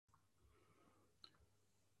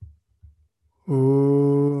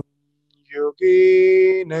ॐ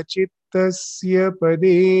योगेन चित्तस्य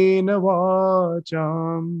पदेन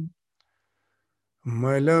वाचाम्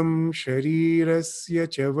मलं शरीरस्य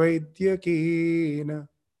च वैद्यकेन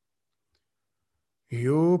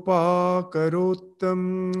योपाकरोत्तं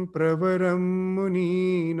प्रवरं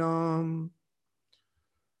मुनीनां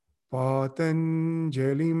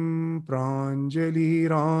पातञ्जलिं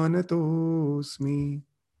प्राञ्जलिरानतोऽस्मि.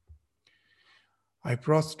 I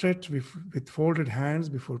prostrate with folded hands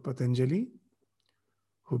before Patanjali,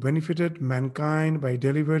 who benefited mankind by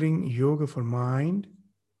delivering yoga for mind,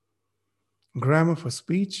 grammar for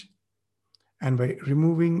speech, and by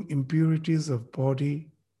removing impurities of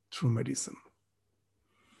body through medicine.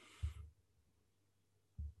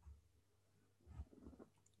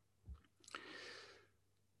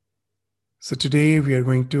 So today we are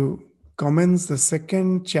going to commence the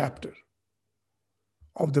second chapter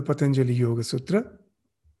of the Patanjali Yoga Sutra.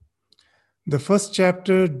 The first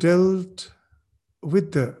chapter dealt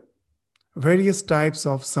with the various types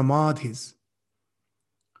of samadhis,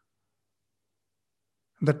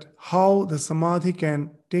 that how the samadhi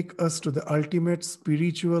can take us to the ultimate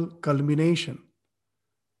spiritual culmination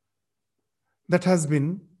that has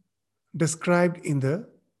been described in the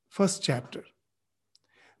first chapter.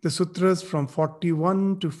 The sutras from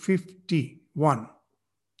 41 to 51,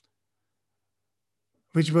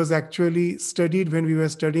 which was actually studied when we were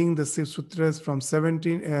studying the sutras from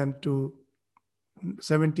 17 and to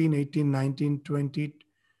 17, 18, 19, 20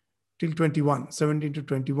 till 21, 17 to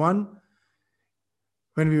 21.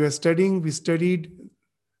 When we were studying, we studied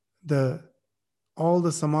all the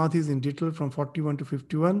samadhis in detail from 41 to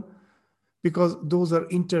 51 because those are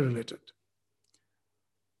interrelated.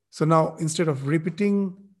 So now, instead of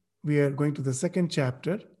repeating, we are going to the second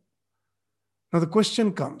chapter. Now the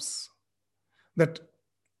question comes that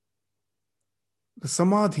the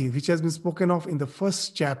samadhi, which has been spoken of in the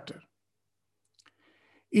first chapter,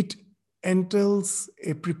 it entails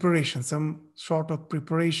a preparation, some sort of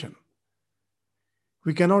preparation.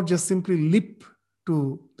 We cannot just simply leap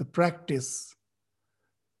to the practice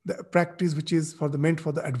which is meant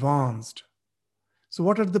for the advanced. So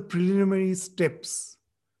what are the preliminary steps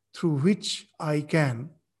through which I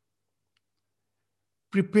can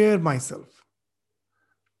prepare myself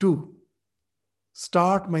to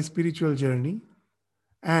start my spiritual journey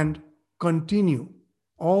and continue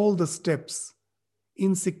all the steps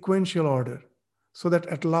in sequential order so that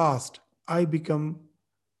at last I become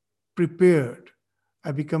prepared,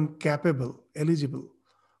 I become capable, eligible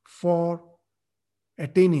for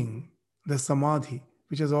attaining the samadhi,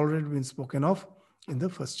 which has already been spoken of in the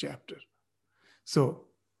first chapter. So,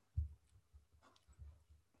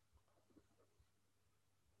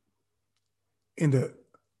 in the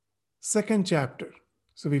second chapter,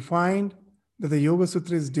 so we find that the Yoga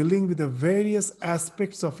Sutra is dealing with the various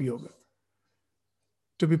aspects of yoga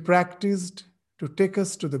to be practiced to take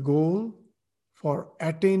us to the goal for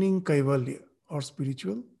attaining Kaivalya or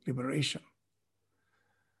spiritual liberation.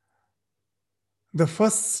 The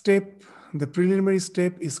first step, the preliminary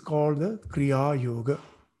step, is called the Kriya Yoga.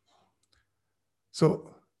 So,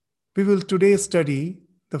 we will today study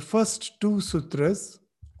the first two sutras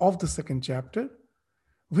of the second chapter,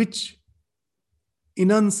 which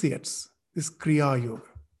enunciates this Kriya Yoga.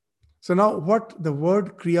 So now what the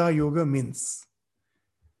word Kriya Yoga means.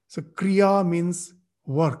 So Kriya means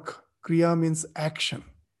work. Kriya means action.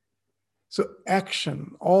 So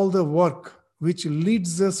action, all the work which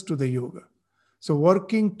leads us to the yoga. So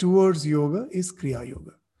working towards yoga is Kriya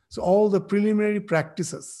Yoga. So all the preliminary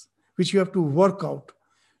practices which you have to work out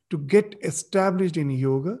to get established in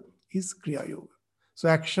yoga is Kriya Yoga. So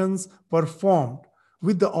actions performed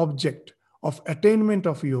with the object of attainment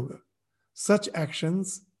of yoga, such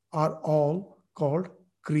actions are all called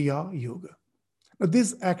Kriya Yoga. Now,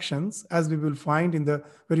 these actions, as we will find in the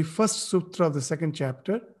very first sutra of the second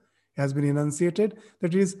chapter, has been enunciated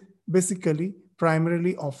that it is basically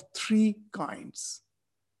primarily of three kinds.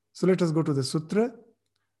 So let us go to the sutra,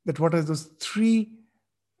 that what are those three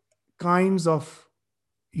kinds of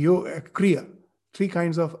kriya, three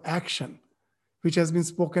kinds of action, which has been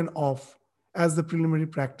spoken of as the preliminary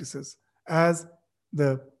practices, as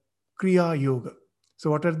the Kriya Yoga. So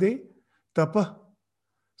what are they? Tapa,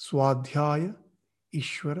 Swadhyaya,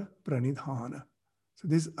 Ishvara, Pranidhana. So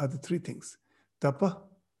these are the three things. Tapa,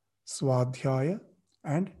 Swadhyaya,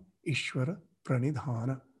 and Ishvara,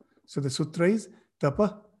 Pranidhana. So the sutra is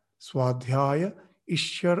Tapa, Swadhyaya,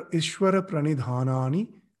 Ishvara, Pranidhanani,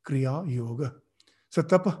 Kriya Yoga. So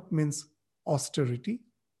Tapa means austerity.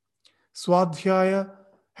 Swadhyaya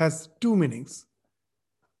has two meanings.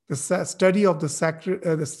 study of the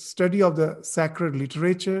sacred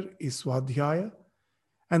literature is Swadhyaya,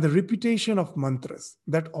 and the repetition of mantras,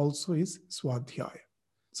 that also is Swadhyaya.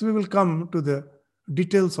 So we will come to the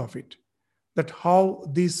details of it, that how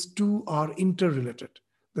these two are interrelated.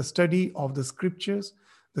 The study of the scriptures,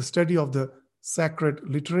 the study of the sacred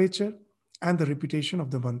literature, and the repetition of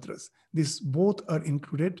the mantras. These both are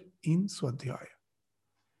included in Swadhyaya.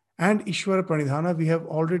 And Ishvara Pranidhana, we have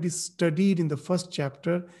already studied in the first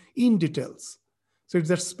chapter in details. So it's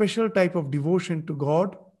that special type of devotion to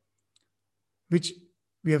God, which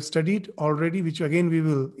we have studied already, which again we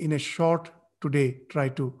will in a short today try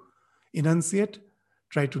to enunciate,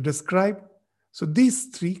 try to describe. So these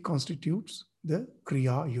three constitutes the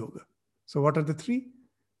Kriya Yoga. So what are the three?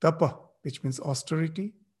 Tapa, which means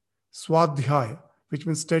austerity. Swadhyaya, which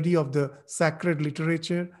means study of the sacred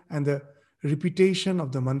literature and the repetition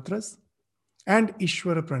of the mantras. And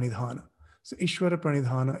Ishvara Pranidhana. So Ishvara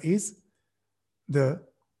Pranidhana is the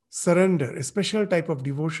surrender, a special type of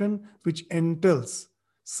devotion which entails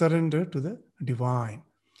surrender to the divine.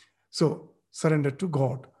 So surrender to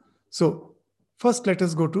God. So first let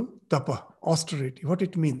us go to tapa, austerity, what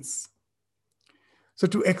it means. So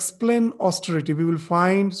to explain austerity, we will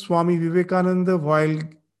find Swami Vivekananda while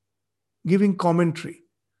giving commentary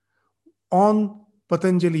on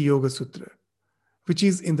Patanjali Yoga Sutra, which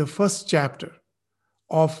is in the first chapter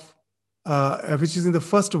of, which is in the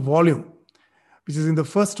first volume,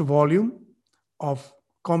 of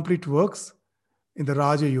complete works in the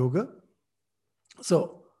Raja Yoga.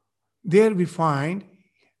 So there we find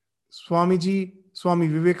Swami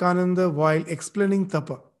Vivekananda, while explaining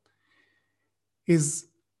tapa, is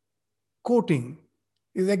quoting,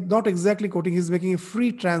 is not exactly quoting, he's making a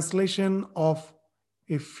free translation of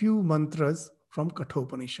a few mantras from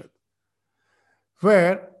Kathopanishad,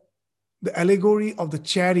 where the allegory of the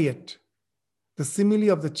chariot, the simile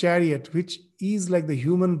of the chariot, which is like the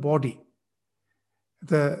human body,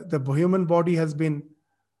 the human body has been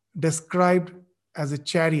described as a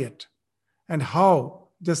chariot, and how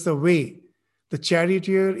just the way the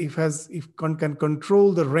charioteer, if can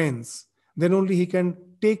control the reins, then only he can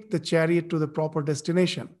take the chariot to the proper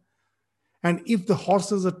destination. And if the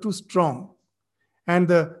horses are too strong and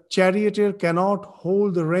the charioteer cannot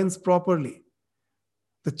hold the reins properly,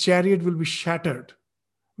 the chariot will be shattered,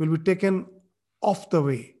 will be taken off the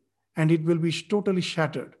way, and it will be totally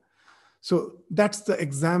shattered. So that's the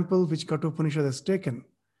example which Kathopanishad has taken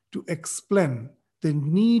to explain the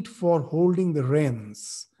need for holding the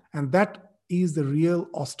reins. And that is the real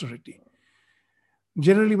austerity.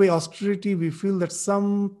 Generally, by austerity, we feel that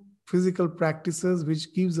some physical practices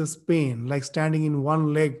which gives us pain, like standing in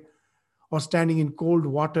one leg or standing in cold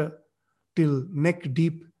water till neck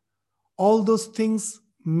deep, all those things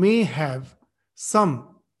may have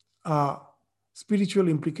some spiritual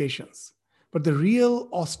implications. But the real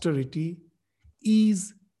austerity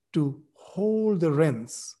is to hold the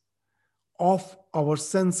reins of our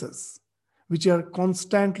senses, which are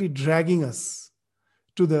constantly dragging us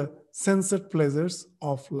to the sensate pleasures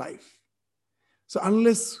of life. So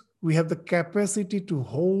unless we have the capacity to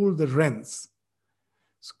hold the reins,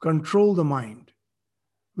 control the mind,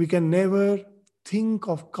 we can never think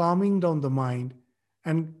of calming down the mind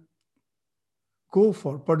and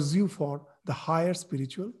pursue for the higher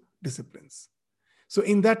spiritual disciplines. So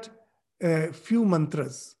in that few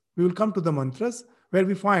mantras, we will come to the mantras where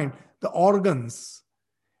we find the organs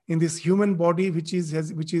in this human body, which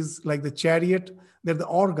is like the chariot. They're the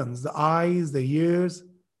organs, the eyes, the ears,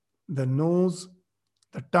 the nose,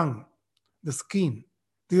 the tongue, the skin.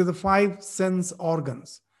 These are the 5 sense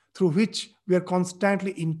organs through which we are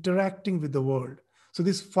constantly interacting with the world. So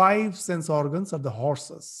these 5 sense organs are the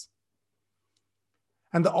horses.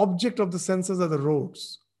 And the object of the senses are the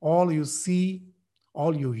roads. All you see,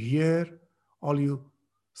 all you hear, all you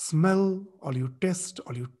smell, all you taste,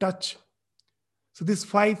 all you touch. So these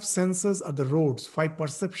 5 senses are the roads. 5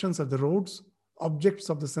 perceptions are the roads. Objects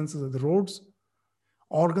of the senses are the roads.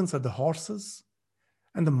 Organs are the horses.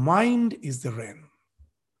 And the mind is the rein.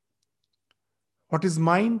 What is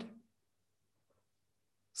mind?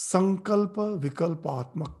 Sankalpa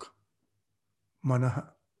vikalpatmak manaha.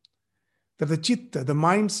 That the chitta, the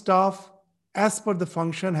mind staff, as per the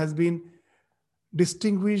function, has been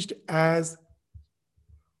distinguished as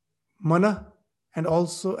mana and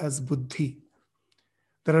also as buddhi.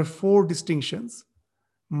 There are 4 distinctions: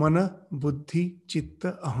 mana, buddhi,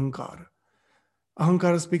 chitta, ahankara.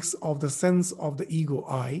 Ahankara speaks of the sense of the ego,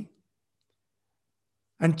 I.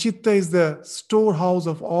 And chitta is the storehouse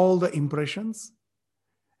of all the impressions.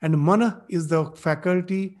 And mana is the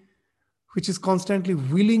faculty which is constantly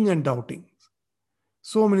willing and doubting.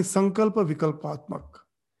 So many sankalpa vikalpatmak.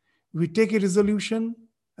 we take a resolution,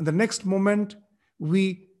 and the next moment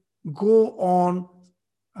we go on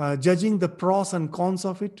judging the pros and cons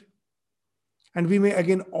of it, and we may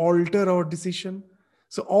again alter our decision.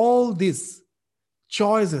 So all these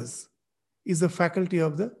choices is a faculty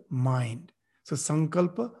of the mind. So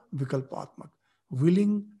sankalpa vikalpatmak,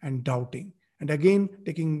 willing and doubting, and again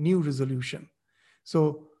taking new resolution.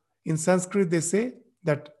 So in Sanskrit they say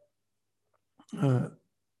that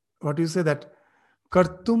what do you say, that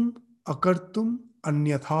kartum akartum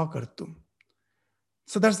anyatha kartum.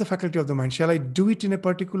 So that's the faculty of the mind. Shall I do it in a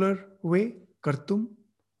particular way? Kartum.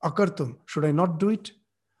 Akartum. Should I not do it?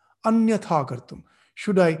 Anyatha kartum.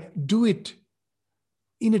 Should I do it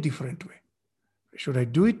in a different way? Should I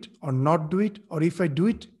do it or not do it? Or if I do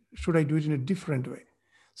it, should I do it in a different way?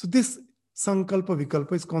 So this sankalpa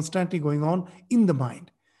vikalpa is constantly going on in the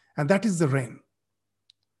mind. And that is the REN.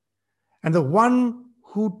 And the one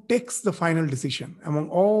who takes the final decision among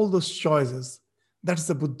all those choices, that's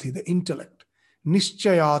the buddhi, the intellect.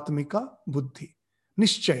 Nishchayatmika buddhi.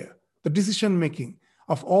 Nishchaya, the decision making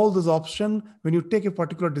of all those options. When you take a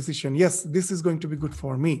particular decision, yes, this is going to be good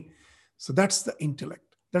for me. So that's the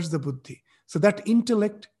intellect. That's the buddhi. So that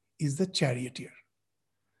intellect is the charioteer.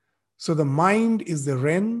 So the mind is the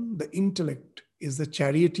REN, the intellect is the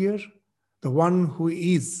charioteer, the one who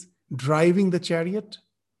is driving the chariot,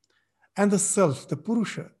 and the self, the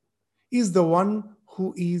Purusha, is the one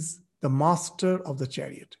who is the master of the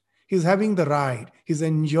chariot. He's having the ride. He's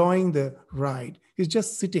enjoying the ride. He's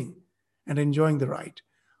just sitting and enjoying the ride.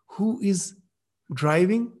 Who is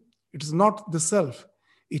driving? It is not the self.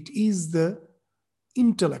 It is the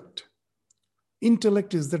intellect.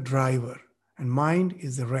 Intellect is the driver and mind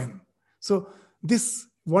is the REN. So this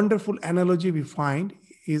wonderful analogy we find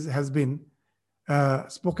has been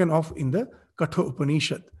spoken of in the Katha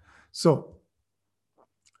Upanishad. So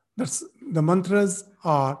that's the mantras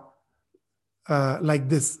are like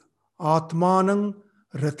this: Atmanang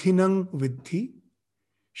Rathinang Vidhi,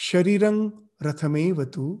 Sharirang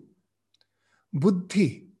Rathamevatu,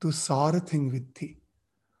 Buddhi tu Sarathing Vidhi,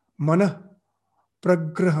 Mana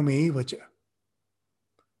Pragrahamevacha.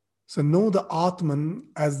 So know the Atman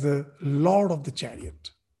as the Lord of the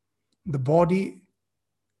chariot, the body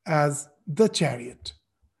as the chariot.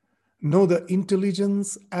 Know the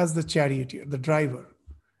intelligence as the charioteer, the driver,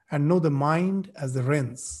 and know the mind as the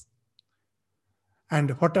RENs. And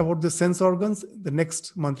what about the sense organs? The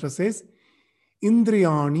next mantra says,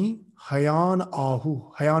 Indriyani Hayan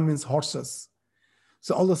Ahu. Hayan means horses.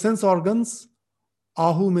 So all the sense organs,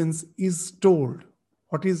 Ahu means is told.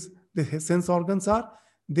 What is the sense organs are?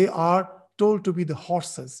 They are told to be the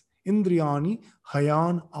horses. Indriyani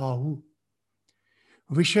Hayan Ahu.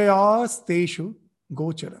 Vishayas Teshu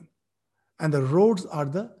Gocharan. And the roads are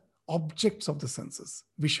the objects of the senses.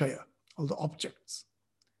 Vishaya, all the objects.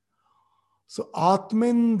 So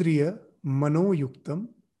Atmendriya Manoyuktam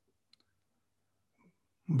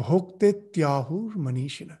Bhoktetyahur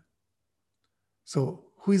Manishina. So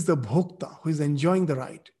who is the Bhokta, who is enjoying the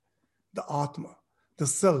ride? The Atma, the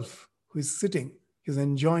self who is sitting, is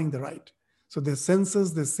enjoying the ride. So the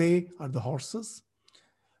senses, they say, are the horses.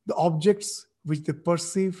 The objects which they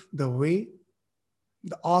perceive, the way,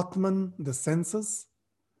 the Atman, the senses,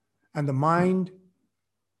 and the mind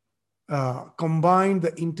combine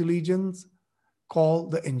the intelligence called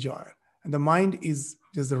the enjoyer. And the mind is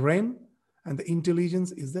just the REN, and the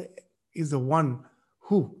intelligence is the one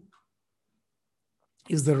who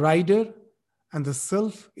is the rider, and the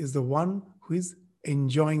self is the one who is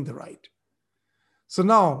enjoying the ride. So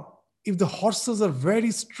now, if the horses are very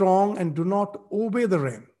strong and do not obey the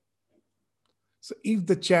REN, so if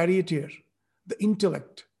the charioteer, the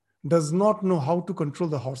intellect, does not know how to control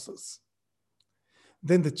the horses,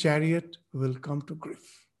 then the chariot will come to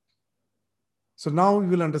grief. So now we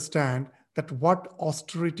will understand that what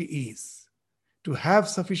austerity is: to have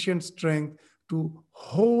sufficient strength to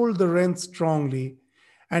hold the REN strongly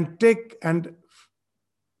and take and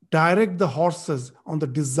direct the horses on the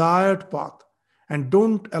desired path, and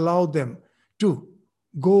don't allow them to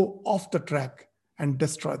go off the track and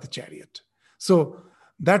destroy the chariot. So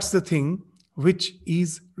that's the thing which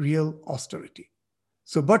is real austerity.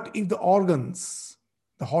 So, but if the organs,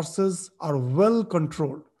 the horses, are well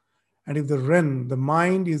controlled, and if the REN, the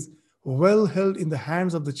mind, is well held in the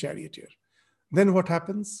hands of the charioteer, then what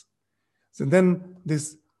happens? So then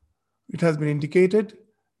this, it has been indicated,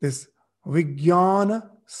 this Vijnana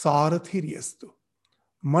Sarathiryastu,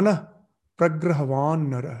 Mana Pragrahavan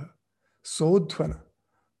Narah, Sodhvana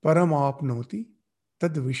Paramapnoti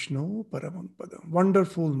Tad Vishnu Paramam Padam.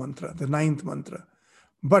 Wonderful mantra, the 9th mantra.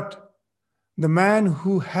 But the man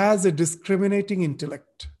who has a discriminating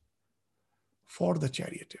intellect for the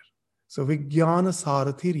charioteer, So Vijnana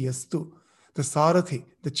Sarathir Yastu. The Sarathi,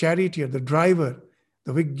 the charioteer, the driver,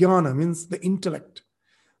 the Vijnana means the intellect.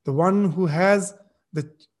 The one who has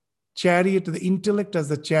the chariot, the intellect as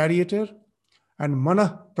the charioteer, and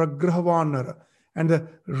Mana Pragrahavanara. And the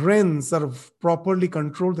reins are properly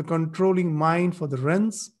controlled, the controlling mind for the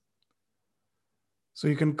reins. So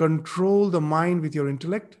you can control the mind with your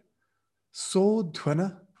intellect. So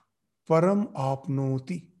Dhvana Param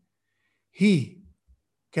Apnoti. He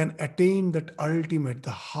can attain that ultimate, the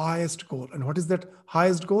highest goal. And what is that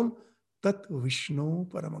highest goal? Tat Vishnu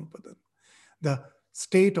Paramampadam. The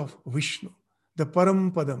state of Vishnu, the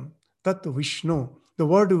Parampadam, Tat Vishnu. The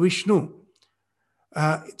word Vishnu,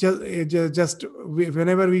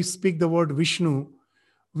 whenever we speak the word Vishnu,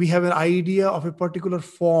 we have an idea of a particular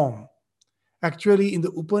form. Actually, in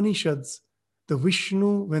the Upanishads, the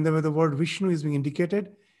Vishnu, whenever the word Vishnu is being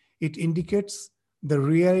indicated, it indicates the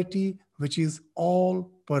reality which is all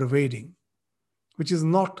pervading, which is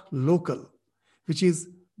not local, which is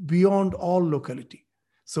beyond all locality.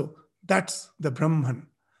 So that's the Brahman,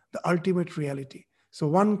 the ultimate reality. So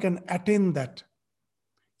one can attain that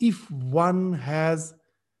if one has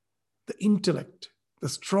the intellect, the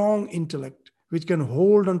strong intellect, which can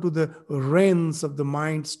hold onto the reins of the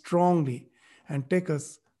mind strongly and take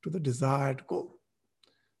us to the desired goal.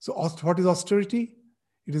 So what is austerity?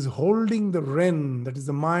 It is holding the rein, that is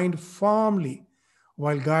the mind, firmly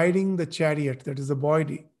while guiding the chariot, that is the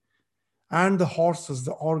body, and the horses,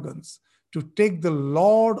 the organs, to take the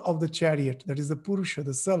lord of the chariot, that is the Purusha,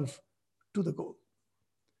 the self, to the goal.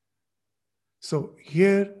 So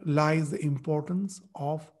here lies the importance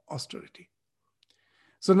of austerity.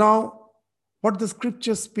 So now, what the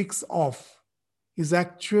scripture speaks of is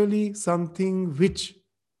actually something which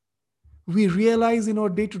we realize in our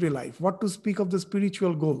day-to-day life. What to speak of the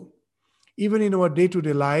spiritual goal? Even in our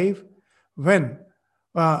day-to-day life, when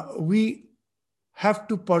we have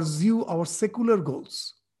to pursue our secular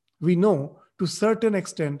goals, we know to a certain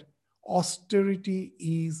extent austerity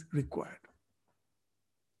is required.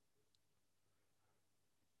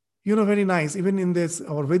 You know, very nice, even in this,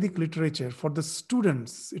 our Vedic literature, for the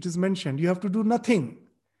students, it is mentioned, you have to do nothing.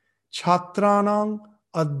 Chhatranang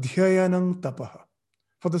adhyayanang tapaha.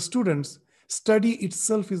 For the students, study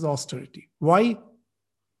itself is austerity. Why?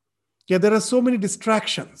 Yeah, there are so many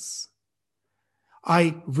distractions.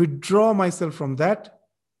 I withdraw myself from that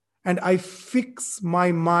and I fix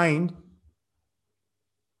my mind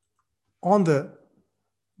on the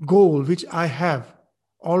goal which I have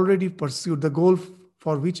already pursued, the goal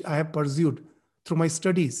for which I have pursued through my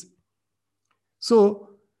studies. So,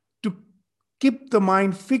 to keep the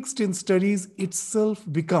mind fixed in studies itself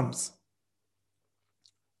becomes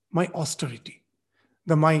my austerity.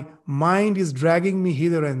 My mind is dragging me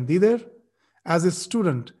hither and thither. As a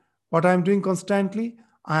student, what I am doing constantly,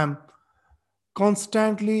 I am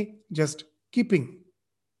constantly just keeping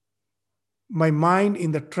my mind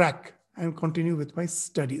in the track and continue with my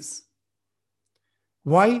studies.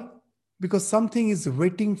 Why? Because something is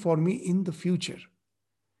waiting for me in the future.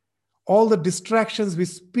 All the distractions which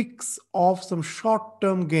speaks of some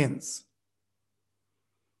short-term gains.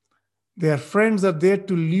 Their friends are there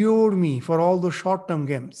to lure me for all the short-term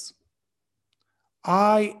gains.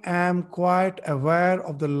 I am quite aware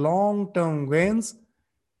of the long-term gains,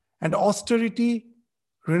 and austerity,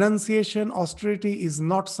 renunciation, austerity is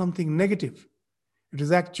not something negative. It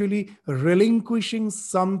is actually relinquishing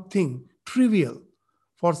something trivial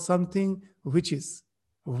for something which is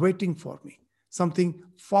waiting for me. Something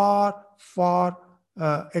far, far,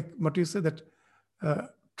 what you say, that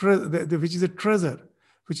which is a treasure,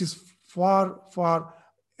 which is far, far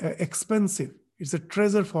expensive. It's a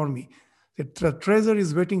treasure for me. The treasure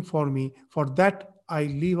is waiting for me. For that, I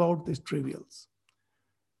leave out these trivials.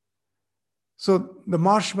 So the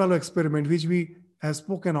marshmallow experiment, which we have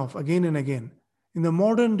spoken of again and again, in the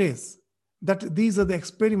modern days, that these are the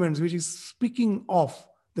experiments which is speaking of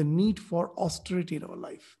the need for austerity in our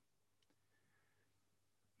life.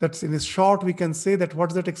 That's in a short, we can say that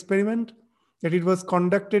what's that experiment? That it was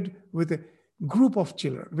conducted with a group of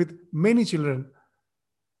children, with many children.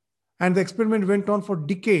 And the experiment went on for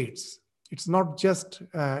decades. It's not just,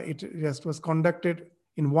 it just was conducted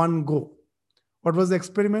in one go. What was the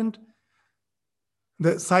experiment?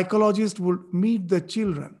 The psychologist would meet the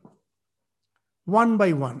children one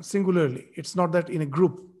by one, singularly. It's not that in a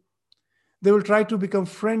group. They will try to become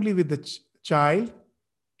friendly with the child,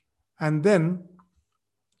 and then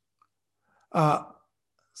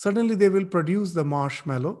suddenly they will produce the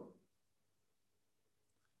marshmallow,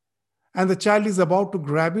 and the child is about to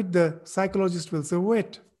grab it. The psychologist will say,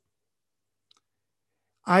 wait,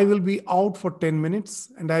 I will be out for 10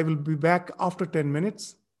 minutes and I will be back after 10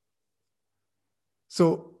 minutes.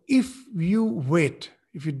 So if you wait,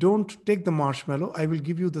 if you don't take the marshmallow, I will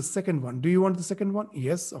give you the second one. Do you want the second one?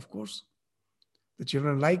 Yes, of course. The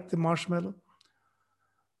children like the marshmallow.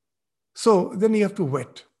 So then you have to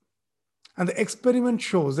wait. And the experiment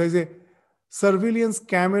shows there is a surveillance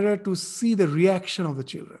camera to see the reaction of the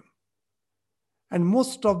children. And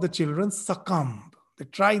most of the children succumb. They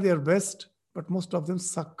try their best, but most of them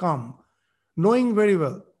succumb, knowing very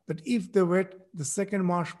well that if they wait, the second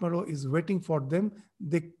marshmallow is waiting for them.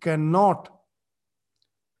 They cannot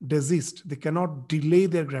desist. They cannot delay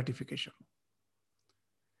their gratification.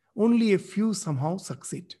 Only a few somehow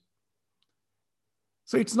succeed.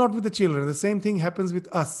 So it's not with the children. The same thing happens with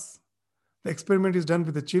us. The experiment is done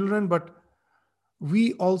with the children, but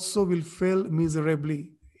we also will fail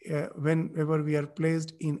miserably whenever we are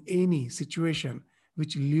placed in any situation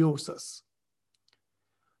which lures us.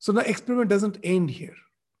 So the experiment doesn't end here.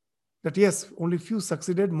 That yes, only few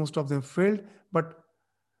succeeded, most of them failed, but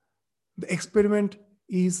the experiment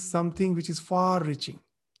is something which is far reaching.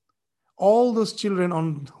 All those children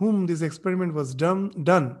on whom this experiment was done,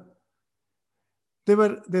 they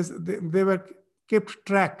were kept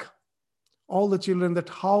track, all the children, that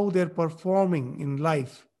how they're performing in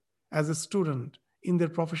life as a student in their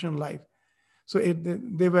professional life. So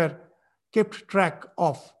they were kept track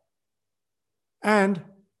of. And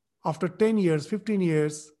after 10 years, 15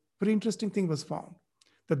 years, very interesting thing was found,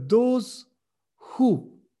 that those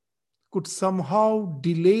who could somehow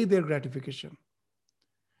delay their gratification,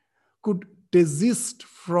 could desist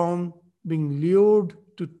from being lured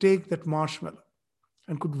to take that marshmallow,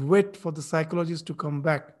 and could wait for the psychologist to come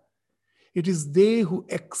back. It is they who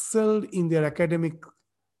excelled in their academic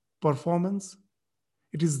performance.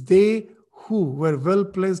 It is they who were well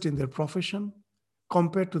placed in their profession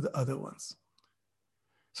compared to the other ones.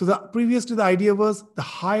 So previously the idea was, the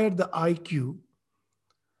higher the IQ,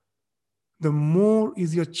 the more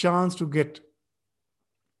is your chance to get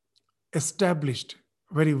established,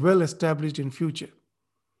 very well established in future.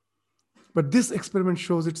 But this experiment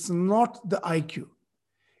shows it's not the IQ.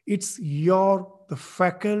 It's the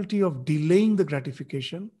faculty of delaying the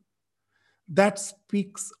gratification that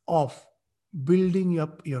speaks of building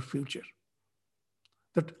up your future.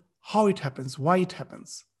 That how it happens, why it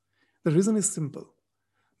happens. The reason is simple.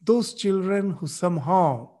 Those children who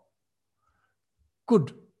somehow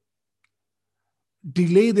could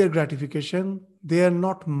delay their gratification, they are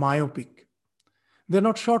not myopic. They're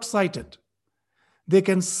not short-sighted. They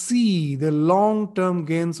can see the long-term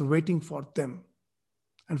gains waiting for them.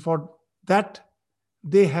 And for that,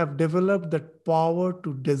 they have developed that power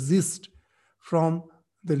to desist from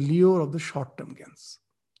the lure of the short-term gains.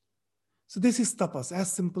 So this is tapas,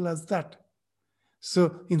 as simple as that.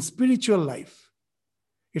 So in spiritual life,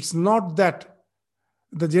 it's not that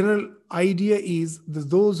the general idea is that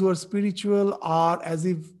those who are spiritual are as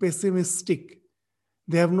if pessimistic.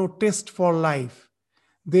 They have no taste for life.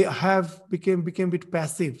 They have became a bit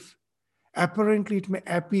passive. Apparently, it may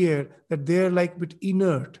appear that they are like a bit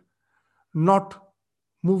inert, not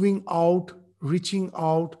moving out, reaching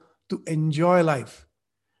out to enjoy life.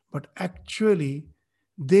 But actually,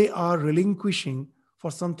 they are relinquishing for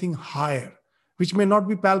something higher, which may not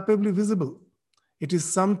be palpably visible. It is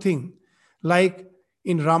something like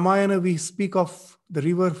in Ramayana, we speak of the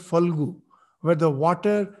river Falgu, where the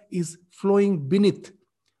water is flowing beneath.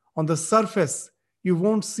 On the surface, you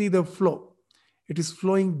won't see the flow. It is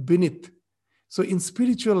flowing beneath. So in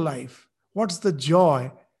spiritual life, what's the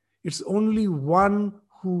joy? It's only one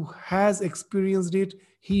who has experienced it,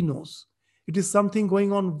 he knows. It is something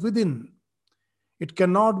going on within. It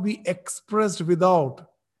cannot be expressed without.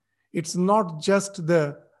 It's not just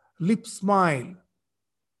the lip smile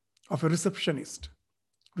of a receptionist,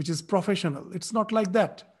 which is professional. It's not like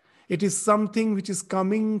that. It is something which is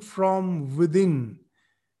coming from within.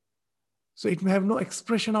 So it may have no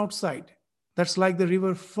expression outside. That's like the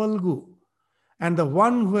river Falgu. And the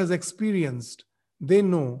one who has experienced, they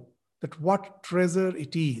know that what treasure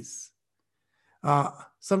it is.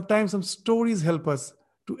 Sometimes some stories help us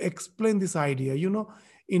to explain this idea. You know,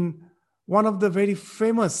 in one of the very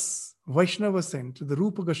famous Vaishnava saints, the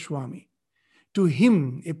Rupa Goswami, to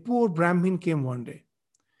him, a poor Brahmin came one day.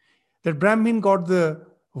 That Brahmin got the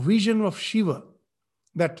vision of Shiva,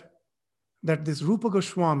 that this Rupa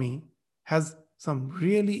Goswami has some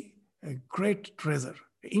really a great treasure,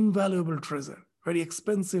 invaluable treasure, very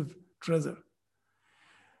expensive treasure.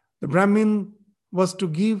 The Brahmin was to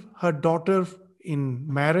give her daughter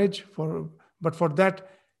in marriage, but for that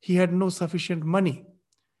he had no sufficient money.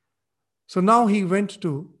 So now he went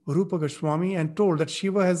to Rupa Goswami and told that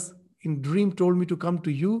Shiva has in dream told me to come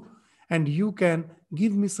to you and you can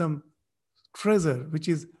give me some treasure, which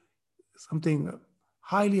is something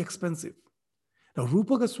highly expensive. Now,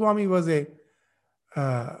 Rupa Goswami was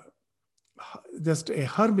uh, just a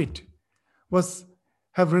hermit,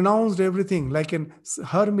 have renounced everything, like a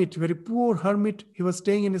hermit, very poor hermit. He was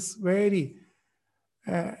staying in his very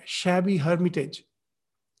shabby hermitage.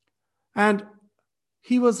 And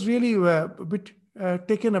he was really a bit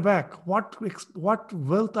taken aback. What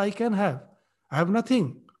wealth I can have? I have nothing.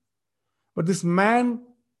 But this man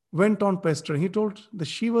went on pestering. He told the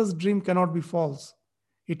Shiva's dream cannot be false.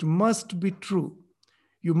 It must be true.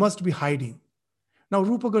 You must be hiding. Now,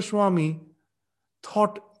 Rupa Goswami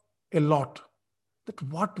thought a lot that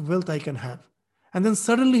what wealth I can have. And then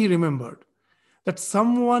suddenly he remembered that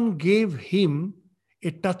someone gave him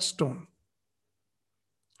a touchstone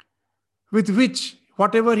with which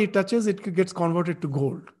whatever he touches, it gets converted to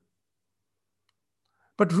gold.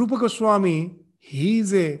 But Rupa Goswami, he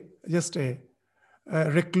is just a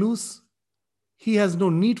recluse. He has no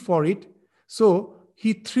need for it. So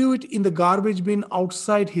he threw it in the garbage bin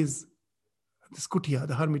outside this kutia,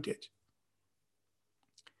 the hermitage.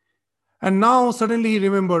 And now suddenly he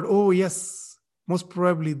remembered, oh yes, most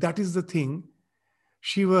probably that is the thing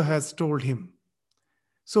Shiva has told him.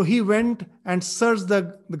 So he went and searched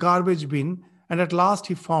the garbage bin, and at last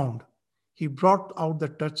he brought out the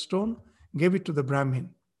touchstone, gave it to the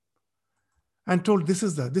Brahmin, and told, this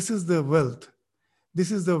is the wealth.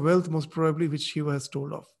 This is the wealth most probably which Shiva has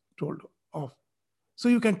told of. So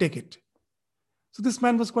you can take it. So this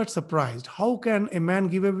man was quite surprised. How can a man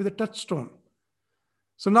give away the touchstone?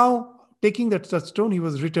 So now, taking that touchstone, he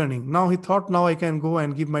was returning. Now he thought, now I can go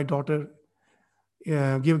and give my daughter,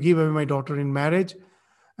 give away my daughter in marriage.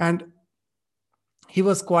 And he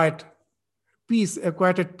was quite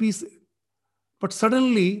at peace. But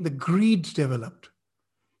suddenly the greed developed.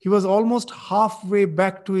 He was almost halfway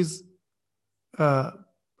back to his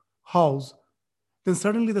house. Then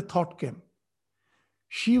suddenly the thought came.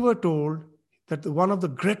 Shiva told that one of the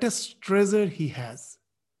greatest treasure he has.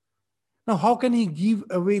 Now, how can he give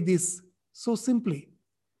away this so simply?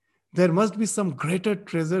 There must be some greater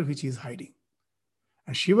treasure which he is hiding.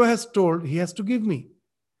 And Shiva has told he has to give me.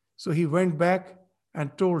 So he went back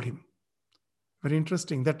and told him. Very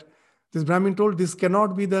interesting that this Brahmin told, this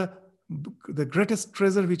cannot be the greatest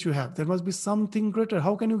treasure which you have. There must be something greater.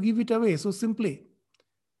 How can you give it away so simply?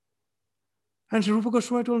 And Shri Rupa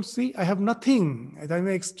Goswami told, see, I have nothing.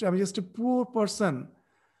 I'm just a poor person.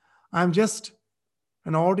 I'm just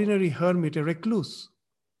an ordinary hermit, a recluse.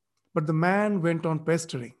 But the man went on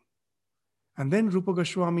pestering. And then Rupa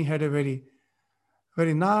Goswami had a very,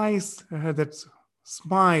 very nice, that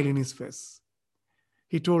smile in his face.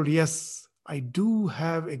 He told, yes, I do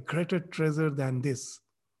have a greater treasure than this.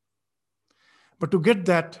 But to get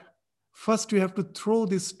that, first you have to throw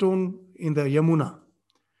this stone in the Yamuna.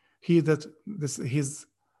 His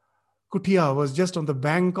kutia was just on the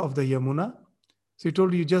bank of the Yamuna. So he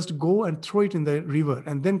told, you just go and throw it in the river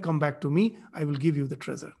and then come back to me. I will give you the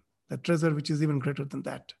treasure which is even greater than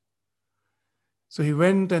that. So he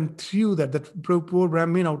went and threw that poor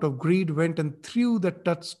Brahmin out of greed went and threw that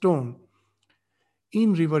touchstone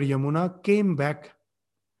in river Yamuna, came back.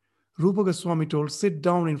 Rupa Goswami told, sit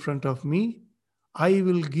down in front of me. I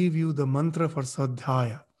will give you the mantra for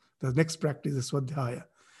Swadhyaya. The next practice is Swadhyaya.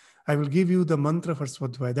 I will give you the mantra for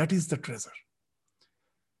Swadhyaya. That is the treasure.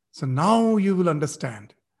 So now you will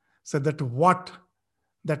understand. So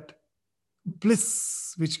that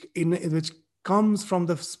bliss which comes from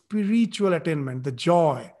the spiritual attainment, the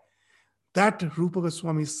joy, that Rupa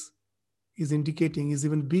Goswami is indicating is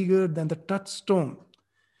even bigger than the touchstone.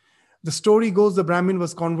 The story goes, the Brahmin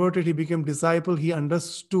was converted, he became disciple, he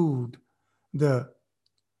understood the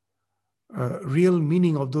real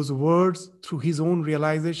meaning of those words through his own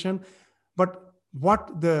realization. But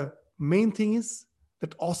what the main thing is,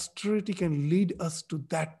 that austerity can lead us to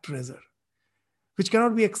that treasure, which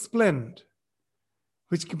cannot be explained.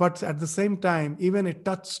 But at the same time, even a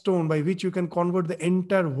touchstone by which you can convert the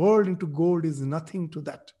entire world into gold is nothing to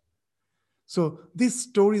that. So these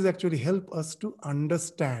stories actually help us to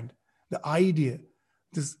understand the idea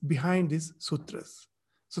behind these sutras.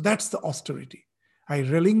 So that's the austerity. I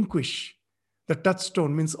relinquish the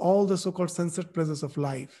touchstone, means all the so-called sunset pleasures of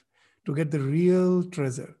life, to get the real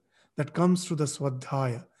treasure that comes through the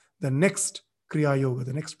Swadhyaya, the next Kriya Yoga,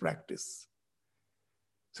 the next practice.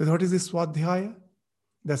 So what is this Swadhyaya?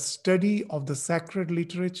 The study of the sacred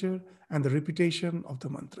literature and the repetition of the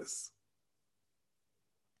mantras.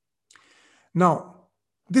 Now,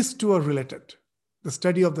 these two are related. The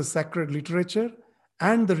study of the sacred literature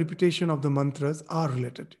and the repetition of the mantras are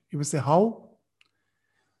related. You may say, how?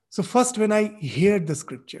 So first, when I hear the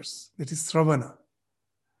scriptures, that is Sravana.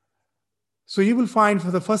 So you will find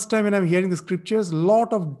for the first time when I'm hearing the scriptures, a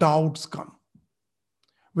lot of doubts come.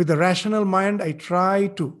 With the rational mind, I try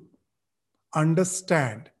to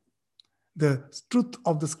understand the truth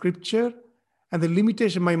of the scripture and the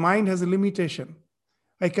limitation. My mind has a limitation.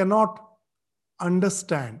 I cannot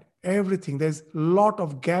understand everything. There's a lot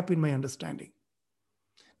of gap in my understanding.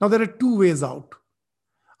 Now, there are two ways out.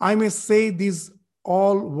 I may say these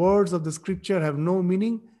all words of the scripture have no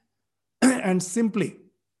meaning and simply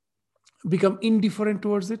become indifferent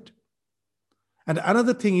towards it. And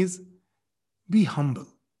another thing is be humble,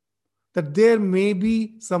 that there may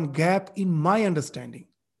be some gap in my understanding,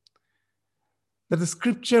 that the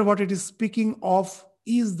scripture, what it is speaking of,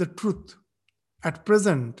 is the truth. At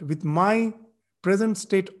present, with my present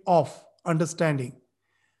state of understanding,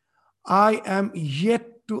 I am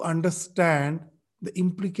yet to understand the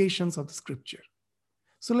implications of the scripture.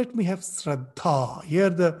 So let me have Shraddha.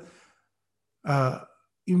 Here the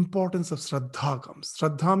importance of Shraddha comes.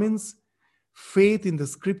 Shraddha means faith in the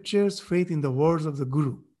scriptures, faith in the words of the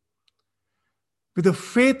Guru. With the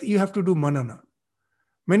faith, you have to do manana.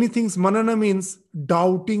 Many things, manana means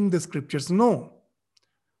doubting the scriptures. No.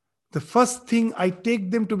 The first thing, I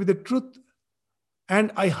take them to be the truth,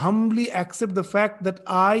 and I humbly accept the fact that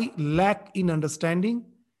I lack in understanding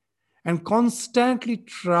and constantly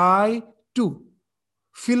try to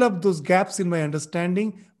fill up those gaps in my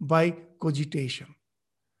understanding by cogitation.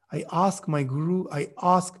 I ask my Guru,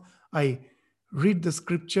 I read the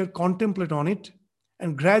scripture, contemplate on it,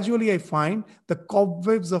 and gradually I find the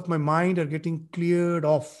cobwebs of my mind are getting cleared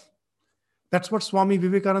off. That's what Swami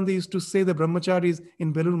Vivekananda used to say, the brahmacharis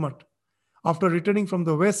in Belur Math. After returning from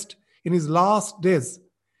the West in his last days,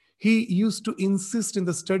 he used to insist in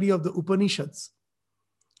the study of the Upanishads.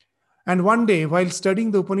 And one day, while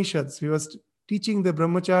studying the Upanishads, he was teaching the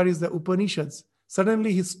brahmacharis the Upanishads.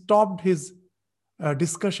 Suddenly, he stopped his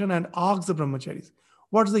discussion and asked the brahmacharis,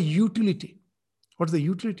 what's the utility? What's the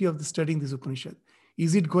utility of studying this Upanishad?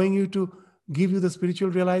 Is it going to give you the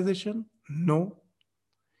spiritual realization? No.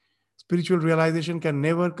 Spiritual realization can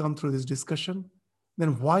never come through this discussion.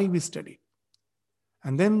 Then why we study?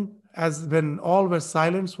 And then, as when all were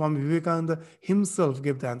silent, Swami Vivekananda himself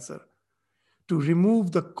gave the answer: to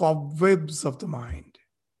remove the cobwebs of the mind.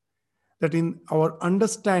 That in our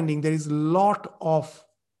understanding, there is a lot of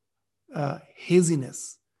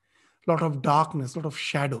haziness, a lot of darkness, a lot of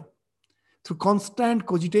shadow. Through constant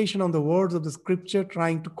cogitation on the words of the scripture,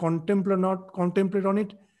 trying to contemplate on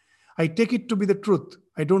it, I take it to be the truth.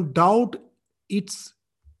 I don't doubt its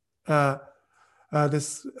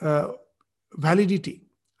validity.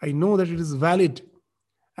 I know that it is valid.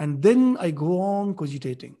 And then I go on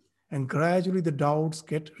cogitating, and gradually the doubts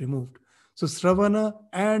get removed. So Sravana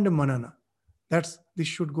and Manana, this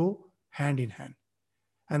should go hand in hand.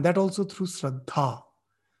 And that also through Shraddha.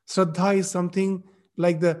 Shraddha is something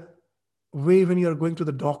like the way when you are going to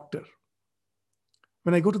the doctor.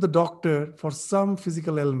 When I go to the doctor for some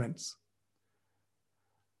physical ailments,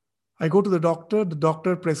 I go to the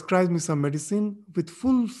doctor prescribes me some medicine. With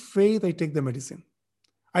full faith, I take the medicine.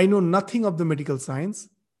 I know nothing of the medical science.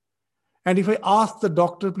 And if I ask the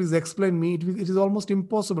doctor, please explain me, it is almost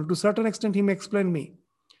impossible. To a certain extent, he may explain me.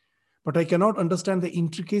 But I cannot understand the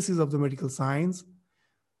intricacies of the medical science.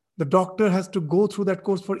 The doctor has to go through that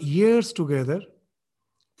course for years together.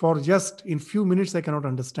 For just in few minutes, I cannot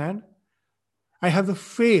understand. I have the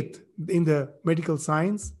faith in the medical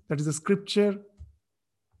science, that is the scripture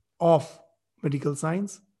of medical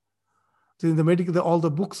science. So in all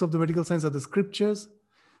the books of the medical science are the scriptures.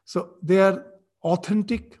 So they are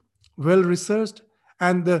authentic, well-researched,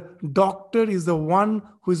 and the doctor is the one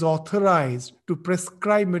who is authorized to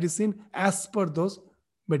prescribe medicine as per those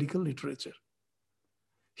medical literature.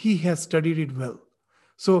 He has studied it well.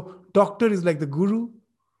 So doctor is like the guru,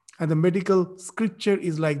 and the medical scripture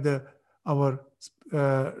is like our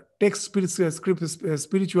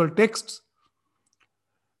spiritual texts.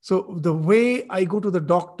 So the way I go to the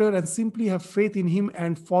doctor and simply have faith in him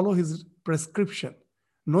and follow his prescription,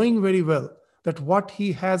 knowing very well that what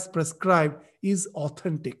he has prescribed is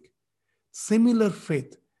authentic. Similar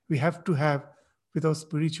faith we have to have with our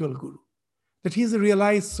spiritual guru, that he is a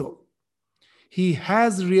realized soul. He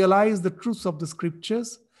has realized the truths of the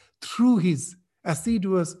scriptures through his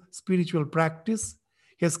assiduous spiritual practice.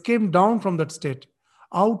 He has came down from that state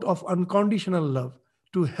out of unconditional love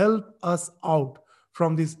to help us out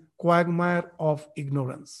from this quagmire of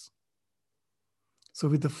ignorance. So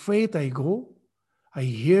with the faith I go, I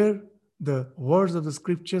hear the words of the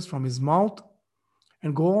scriptures from his mouth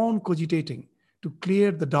and go on cogitating to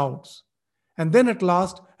clear the doubts. And then at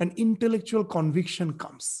last, an intellectual conviction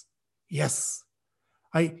comes. Yes,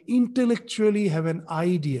 I intellectually have an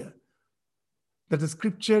idea that the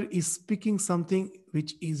scripture is speaking something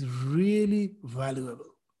which is really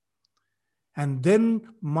valuable. And then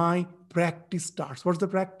my practice starts. What's the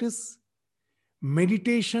practice?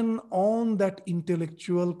 Meditation on that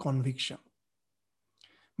intellectual conviction.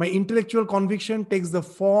 My intellectual conviction takes the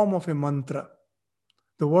form of a mantra.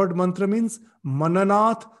 The word mantra means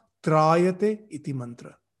mananath trayate iti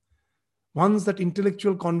mantra. Once that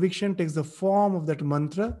intellectual conviction takes the form of that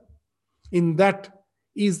mantra, in that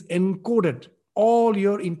is encoded all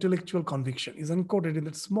your intellectual conviction, is encoded in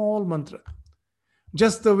that small mantra.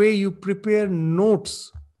 Just the way you prepare notes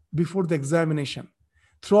before the examination.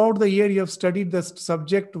 Throughout the year, you have studied the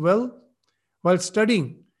subject well. While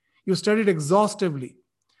studying, you studied exhaustively.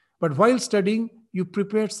 But while studying, you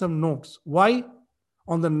prepared some notes. Why?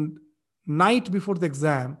 On the night before the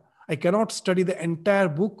exam, I cannot study the entire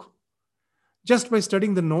book. Just by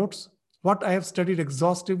studying the notes, what I have studied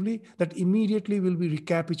exhaustively, that immediately will be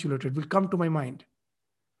recapitulated, will come to my mind.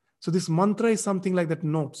 So this mantra is something like that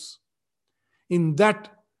notes. In that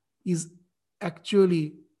is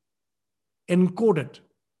actually encoded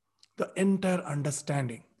the entire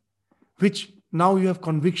understanding, which now you have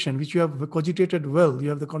conviction, which you have cogitated well, you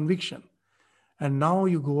have the conviction. And now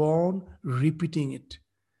you go on repeating it.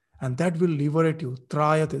 And that will liberate you,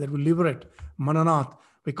 trayate, that will liberate mananath,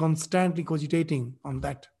 by constantly cogitating on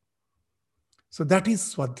that. So that is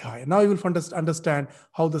Swadhyaya. Now you will understand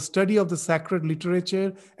how the study of the sacred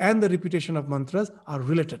literature and the repetition of mantras are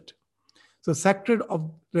related. So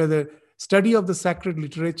the study of the sacred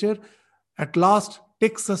literature at last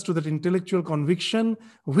takes us to that intellectual conviction,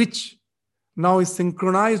 which now is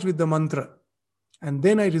synchronized with the mantra. And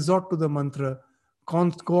then I resort to the mantra,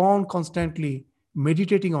 go on constantly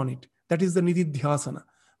meditating on it. That is the nididhyasana,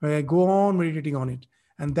 where I go on meditating on it.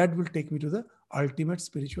 And that will take me to the ultimate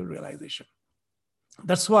spiritual realization.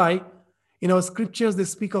 That's why in our scriptures they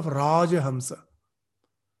speak of Rajahamsa.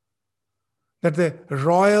 That the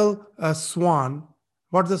royal swan,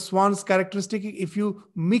 what the swan's characteristic, if you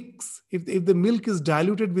mix, if the milk is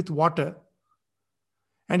diluted with water,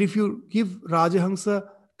 and if you give Rajahamsa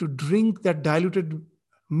to drink that diluted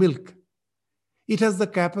milk, it has the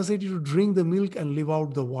capacity to drink the milk and live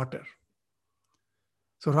out the water.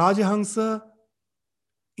 So Rajahamsa,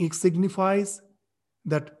 it signifies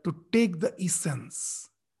that to take the essence.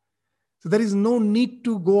 So there is no need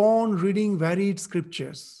to go on reading varied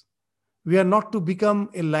scriptures. We are not to become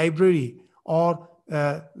a library or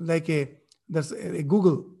like a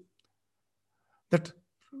Google. That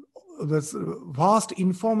this vast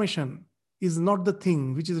information is not the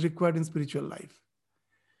thing which is required in spiritual life.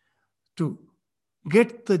 To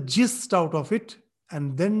get the gist out of it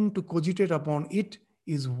and then to cogitate upon it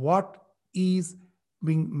is what is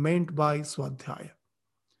being meant by Swadhyaya.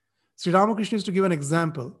 Sri Ramakrishna is to give an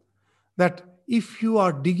example that if you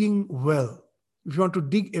are digging well, if you want to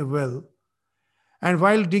dig a well, and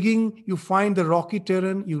while digging, you find the rocky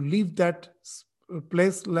terrain, you leave that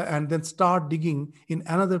place and then start digging in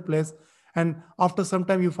another place. And after some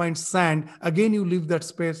time, you find sand. Again, you leave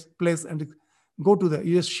that place and go to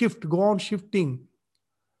you just shift, go on shifting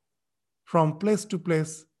from place to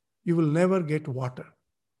place. You will never get water.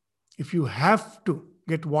 If you have to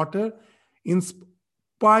get water, in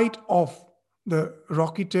spite of the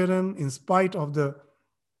rocky terrain, in spite of the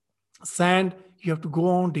sand, you have to go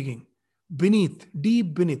on digging. Beneath,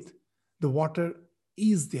 deep beneath, the water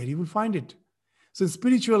is there. You will find it. So in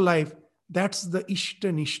spiritual life, that's the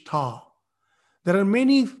Ishta Nishtha. There are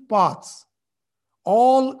many paths.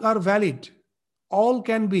 All are valid. All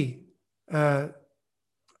can be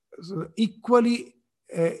equally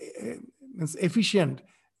efficient.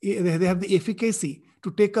 They have the efficacy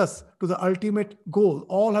to take us to the ultimate goal.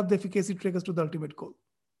 All have the efficacy to take us to the ultimate goal.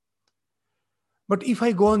 But if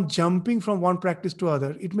I go on jumping from one practice to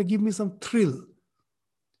other, it may give me some thrill,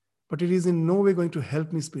 but it is in no way going to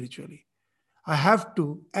help me spiritually. I have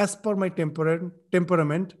to, as per my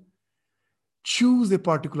temperament, choose a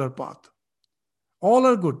particular path. All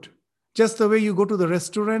are good. Just the way you go to the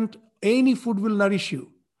restaurant, any food will nourish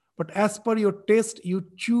you. But as per your taste, you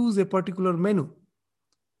choose a particular menu.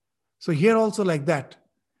 So here also like that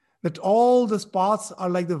all the paths are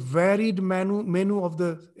like the varied menu of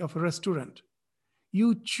a restaurant.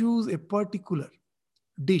 You choose a particular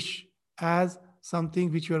dish as something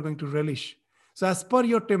which you are going to relish. So as per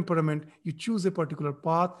your temperament, you choose a particular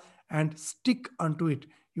path and stick unto it.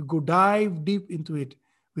 You go dive deep into it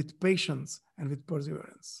with patience and with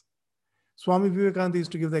perseverance. Swami Vivekananda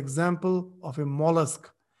used to give the example of a mollusk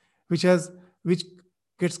which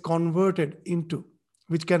gets converted into,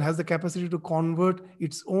 which has the capacity to convert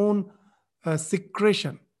its own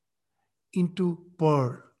secretion into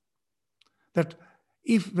pearl. That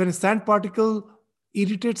when a sand particle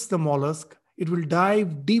irritates the mollusk, it will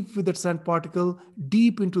dive deep with that sand particle,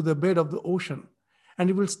 deep into the bed of the ocean, and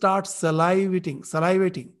it will start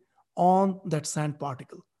salivating on that sand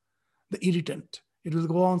particle, the irritant. It will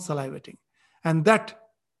go on salivating. And that,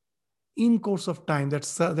 in course of time, that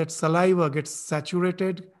saliva gets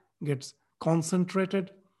saturated, gets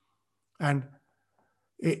concentrated, and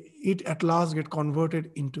it at last get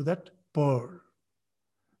converted into that pearl.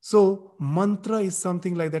 So mantra is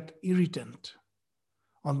something like that irritant.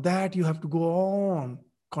 On that you have to go on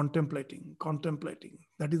contemplating.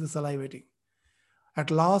 That is the salivating.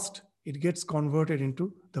 At last it gets converted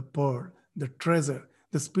into the pearl, the treasure.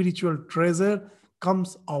 The spiritual treasure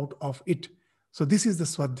comes out of it. So this is the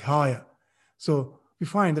Swadhyaya. So we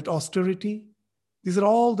find that austerity, these are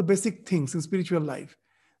all the basic things in spiritual life.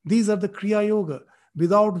 These are the Kriya Yoga,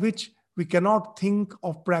 without which we cannot think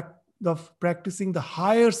of practicing the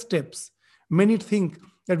higher steps. Many think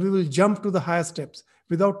that we will jump to the higher steps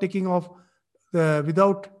without taking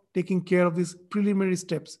care of these preliminary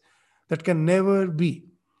steps. That can never be.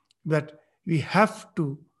 That we have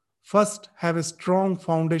to first have a strong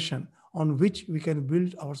foundation on which we can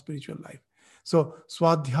build our spiritual life. So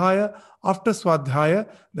Swadhyaya, after Swadhyaya,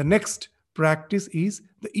 the next practice is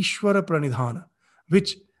the Ishvara Pranidhana,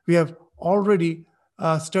 which we have already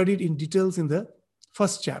studied in details in the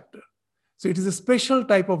first chapter. So it is a special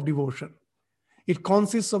type of devotion. It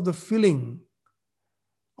consists of the feeling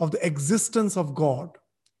of the existence of God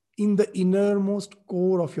in the innermost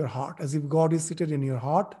core of your heart, as if God is seated in your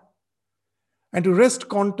heart, and to rest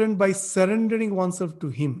content by surrendering oneself to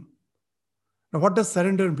Him. Now, what does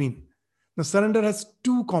surrender mean? Now, surrender has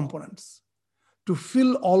two components. To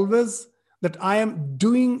feel always that I am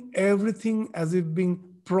doing everything as if being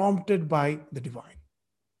prompted by the divine.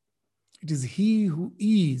 It is He who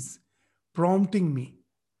is prompting me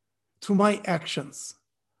through my actions,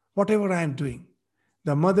 whatever I am doing.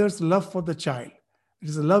 The mother's love for the child. It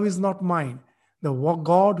is love is not mine. The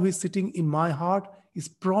God who is sitting in my heart is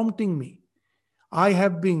prompting me. I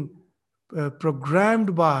have been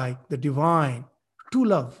programmed by the divine to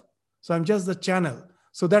love. So I'm just the channel.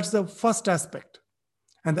 So that's the first aspect.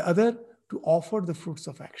 And the other, to offer the fruits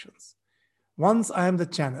of actions. Once I am the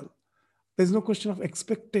channel, there's no question of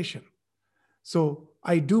expectation. So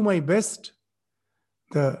I do my best.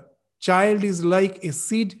 The child is like a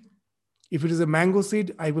seed. If it is a mango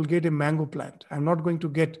seed, I will get a mango plant. I'm not going to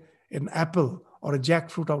get an apple or a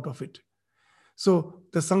jackfruit out of it. So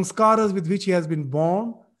the sanskaras with which he has been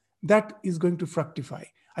born, that is going to fructify.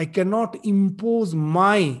 I cannot impose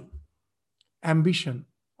my ambition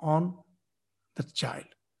on the child.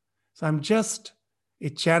 So I'm just a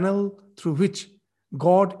channel through which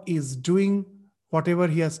God is doing whatever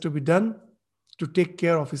He has to be done to take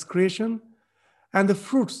care of His creation. And the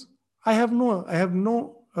fruits, I have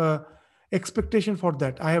no expectation for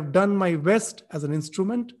that. I have done my best as an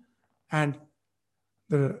instrument, and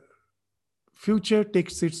the future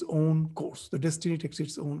takes its own course. The destiny takes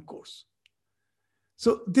its own course.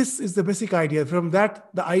 So this is the basic idea. From that,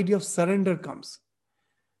 the idea of surrender comes.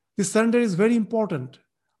 This surrender is very important.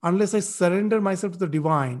 Unless I surrender myself to the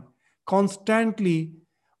divine, constantly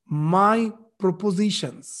my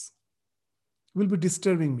propositions will be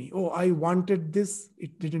disturbing me. Oh, I wanted this,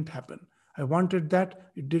 it didn't happen. I wanted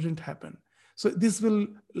that, it didn't happen. So this will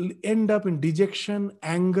end up in dejection,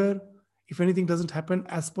 anger. If anything doesn't happen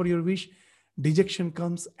as per your wish, dejection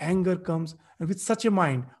comes, anger comes. And with such a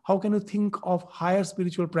mind, how can you think of higher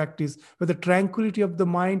spiritual practice where the tranquility of the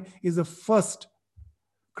mind is the first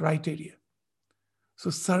criteria? So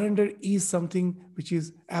surrender is something which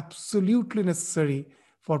is absolutely necessary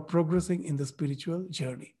for progressing in the spiritual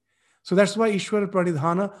journey. So that's why Ishvara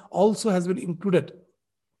Pranidhana also has been included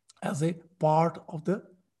as a part of the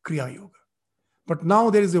Kriya Yoga. But now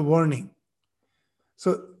there is a warning.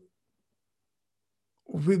 So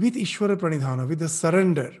with Ishvara Pranidhana, with the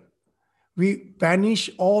surrender, we banish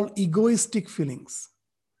all egoistic feelings.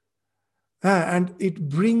 And it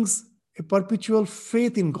brings a perpetual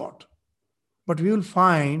faith in God. But we will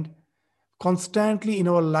find constantly in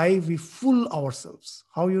our life, we fool ourselves.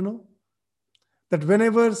 How you know? That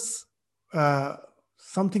whenever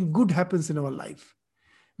something good happens in our life,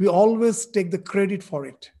 we always take the credit for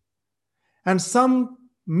it. And some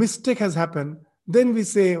mistake has happened, then we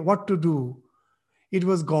say what to do. It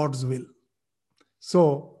was God's will.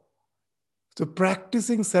 So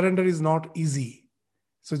practicing surrender is not easy.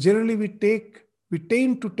 So generally we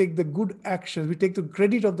tend to take the good actions, we take the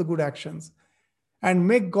credit of the good actions and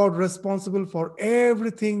make God responsible for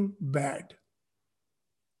everything bad.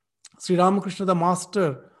 Sri Ramakrishna, the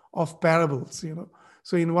master of parables,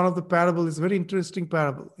 So in one of the parables, it's a very interesting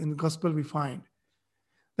parable in the gospel we find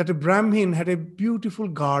that a Brahmin had a beautiful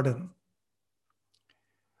garden.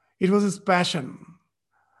 It was his passion.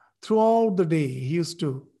 Throughout the day, he used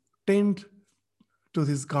to tend to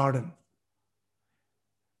his garden.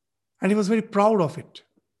 And he was very proud of it.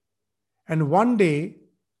 And one day,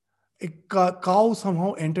 a cow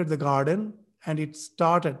somehow entered the garden and it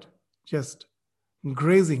started just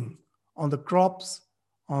grazing on the crops,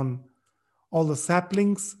 on all the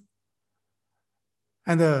saplings.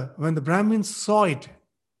 And when the Brahmin saw it,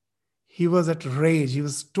 he was at rage. He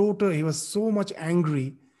was so much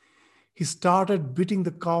angry. He started beating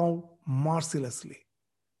the cow mercilessly.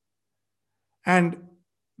 And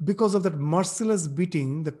because of that merciless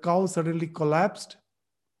beating, the cow suddenly collapsed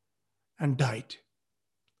and died.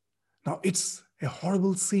 Now, it's a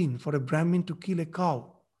horrible scene for a Brahmin to kill a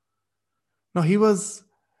cow. Now, he was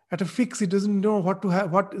at a fix. He doesn't know what to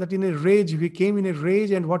have, that in a rage, he came in a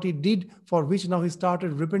rage, and what he did, for which now he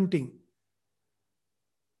started repenting.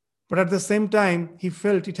 But at the same time, he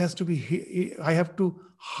felt it has to be, I have to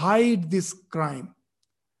hide this crime.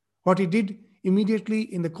 What he did, immediately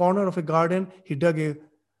in the corner of a garden, he dug a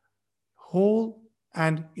hole,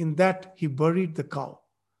 and in that he buried the cow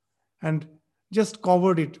and just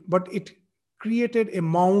covered it. But it created a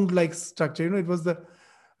mound-like structure. It was the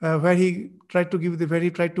where he tried to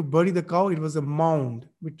bury the cow. It was a mound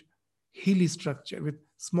with hilly structure, with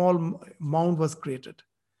small mound was created.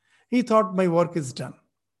 He thought, my work is done.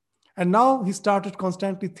 And now he started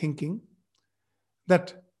constantly thinking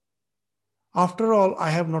that after all, I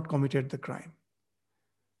have not committed the crime.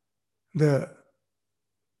 The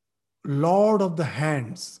Lord of the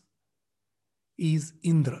hands is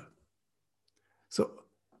Indra. So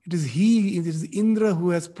it is Indra who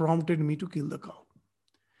has prompted me to kill the cow.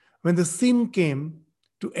 When the sin came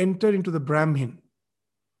to enter into the Brahmin,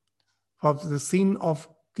 of the sin of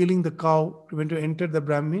killing the cow, when to enter the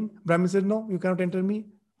Brahmin said, no, you cannot enter me.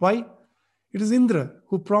 Why? It is Indra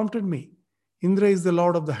who prompted me. Indra is the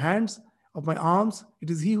Lord of the hands, of my arms.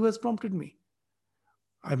 It is he who has prompted me.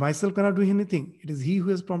 I myself cannot do anything. It is he who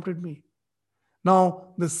has prompted me.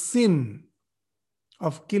 Now, the sin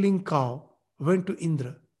of killing cow went to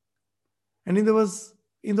Indra. And Indra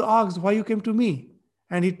asked, why you came to me?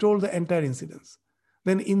 And he told the entire incident.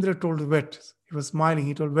 Then Indra told Vet, he was smiling,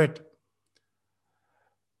 he told Vet,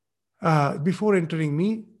 before entering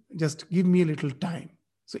me, just give me a little time.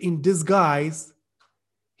 So in disguise,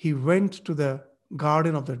 he went to the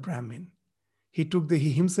garden of the Brahmin. He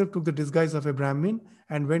himself took the disguise of a Brahmin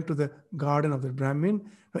and went to the garden of the Brahmin.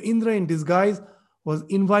 Now, Indra in disguise was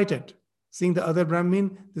invited. Seeing the other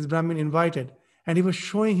Brahmin, this Brahmin invited, and he was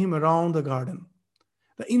showing him around the garden.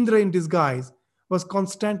 The Indra in disguise was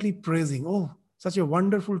constantly praising, oh, such a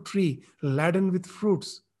wonderful tree laden with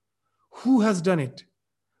fruits. Who has done it?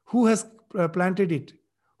 Who has planted it?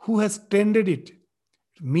 Who has tended it?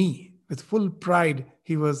 Me. With full pride,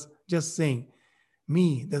 he was just saying,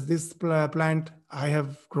 me, that this plant I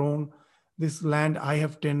have grown, this land I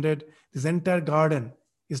have tended, this entire garden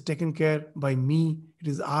is taken care by me. It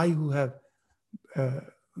is I who have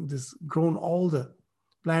grown all the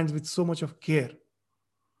plants with so much of care.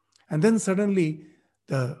 And then suddenly,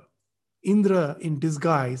 the Indra in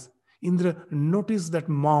disguise, Indra noticed that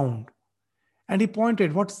mound, and he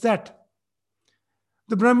pointed, what's that?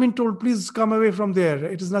 The Brahmin told, please come away from there.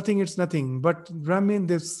 It is nothing, it's nothing. But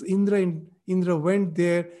Indra went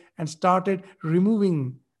there and started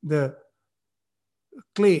removing the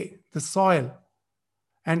clay, the soil.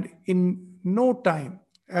 And in no time,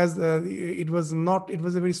 as it was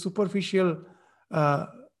a very superficial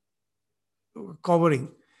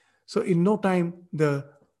covering. So in no time, the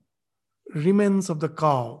remains of the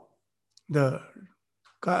cow, the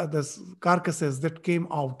carcasses that came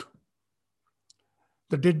out,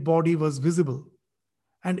 the dead body was visible.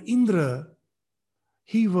 And Indra,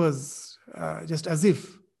 he was just as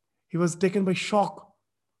if he was taken by shock.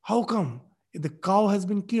 How come? The cow has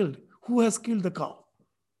been killed. Who has killed the cow?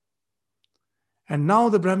 And now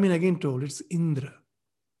the Brahmin again told, it's Indra.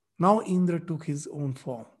 Now Indra took his own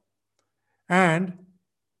form. And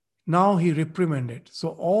now he reprimanded. So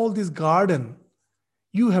all this garden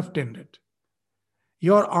you have tended.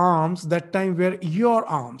 Your arms that time were your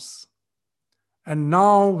arms. And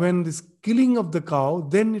now when this killing of the cow,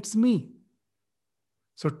 then it's me.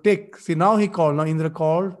 So now Indra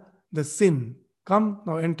called the sin. Come,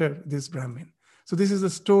 now enter this Brahmin. So this is the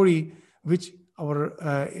story which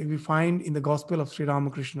we find in the Gospel of Sri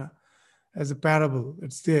Ramakrishna as a parable.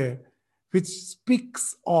 It's there, which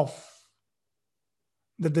speaks of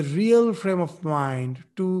that the real frame of mind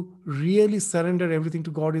to really surrender everything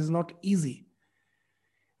to God is not easy.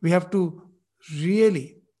 We have to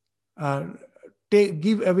really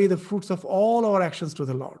give away the fruits of all our actions to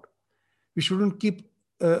the Lord. We shouldn't keep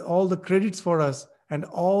all the credits for us and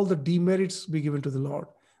all the demerits be given to the Lord.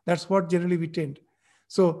 That's what generally we tend.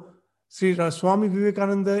 So Sri Swami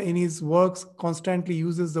Vivekananda in his works constantly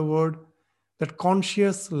uses the word that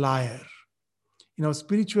conscious liar. In our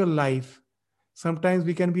spiritual life, sometimes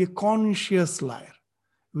we can be a conscious liar.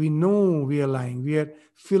 We know we are lying. We are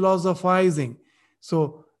philosophizing.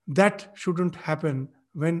 So that shouldn't happen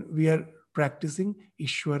when we are practicing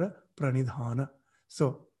Ishvara Pranidhana.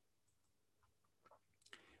 So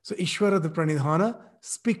Ishvara the Pranidhana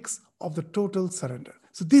speaks of the total surrender.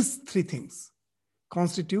 So these three things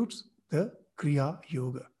constitutes the Kriya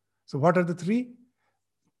Yoga. So what are the three?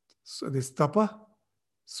 So this Tapa,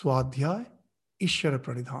 Swadhyaya, Ishvara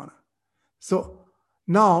Pranidhana. So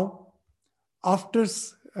now, after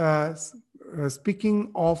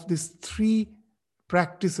speaking of these three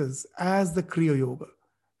practices as the Kriya Yoga,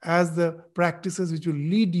 as the practices which will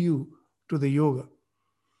lead you to the yoga,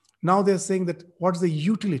 now they're saying that what's the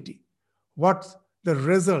utility, what's the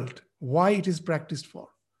result, why it is practiced for.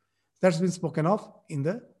 That's been spoken of in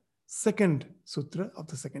the second sutra of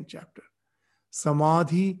the second chapter.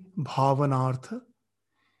 Samadhi bhavanartha,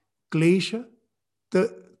 klesha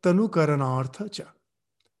tanukaranartha cha.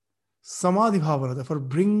 Samadhi bhavanartha, for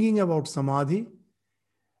bringing about samadhi,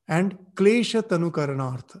 and klesha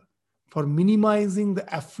tanukaranartha, for minimizing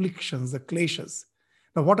the afflictions, the kleshas.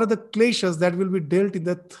 Now, what are the kleshas that will be dealt in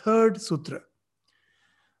the third sutra?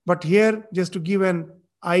 But here, just to give an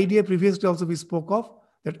idea, previously also we spoke of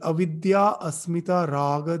that avidya, asmita,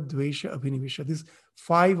 raga, dvesha, abhinivesha. These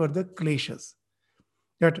five are the kleshas.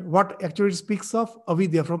 That what actually speaks of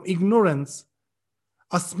avidya, from ignorance,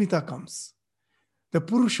 asmita comes. The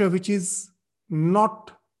purusha which is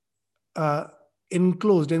not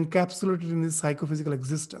enclosed, encapsulated in this psychophysical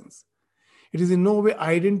existence. It is in no way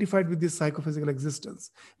identified with this psychophysical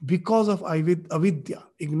existence. Because of avidya,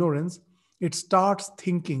 ignorance, it starts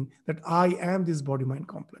thinking that I am this body-mind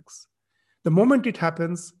complex. The moment it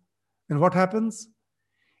happens, then what happens?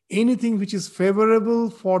 Anything which is favorable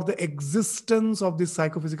for the existence of this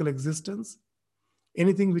psychophysical existence,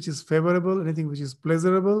 anything which is favorable, anything which is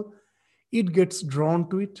pleasurable, it gets drawn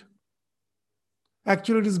to it.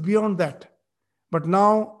 Actually, it is beyond that. But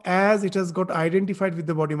now, as it has got identified with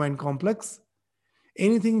the body-mind complex,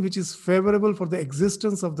 anything which is favorable for the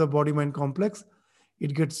existence of the body-mind complex,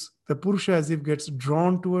 it gets, the purusha as if gets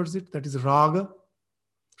drawn towards it. That is raga.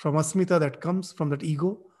 From asmita that comes from that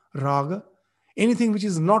ego, raga. Anything which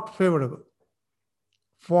is not favorable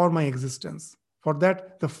for my existence, for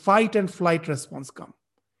that the fight and flight response come.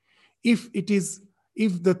 If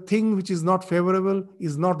the thing which is not favorable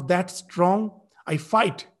is not that strong, I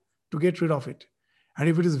fight to get rid of it. And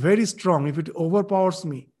if it is very strong, if it overpowers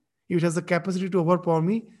me, if it has the capacity to overpower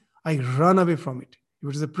me, I run away from it. If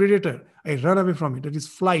it is a predator, I run away from it. That is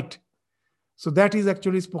flight. So that is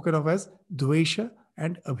actually spoken of as dvesha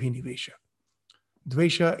and abhinivesha.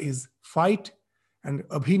 Dvesha is fight and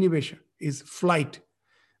abhinivesha is flight.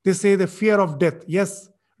 They say the fear of death. Yes,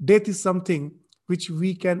 death is something which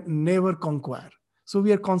we can never conquer. So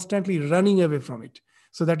we are constantly running away from it.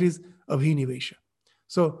 So that is abhinivesha.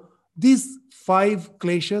 So these five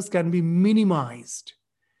kleshas can be minimized.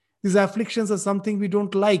 These afflictions are something we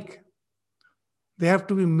don't like. They have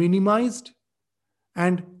to be minimized,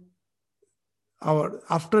 and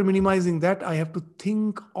after minimizing that, I have to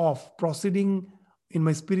think of proceeding in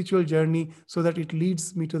my spiritual journey so that it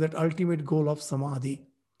leads me to that ultimate goal of samadhi.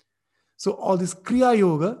 So all this Kriya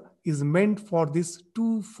Yoga is meant for these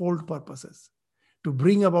twofold purposes: to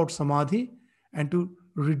bring about samadhi and to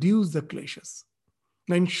reduce the kleshas.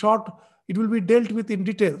 Now, in short, it will be dealt with in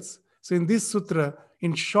details. So in this sutra,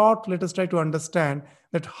 in short, let us try to understand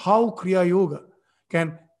that how Kriya Yoga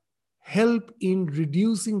can help in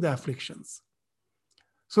reducing the afflictions.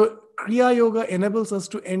 So Kriya Yoga enables us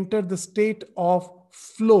to enter the state of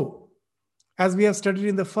flow. As we have studied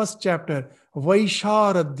in the first chapter,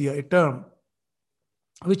 Vaisharadhya, a term,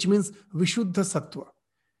 which means Vishuddha Sattva.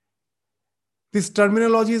 These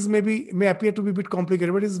terminologies may appear to be a bit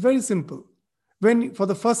complicated, but it's very simple. When for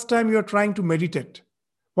the first time you are trying to meditate,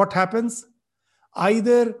 what happens?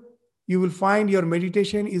 Either you will find your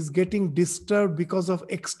meditation is getting disturbed because of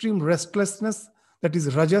extreme restlessness, that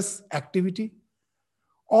is rajas activity,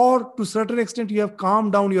 or to a certain extent you have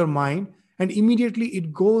calmed down your mind and immediately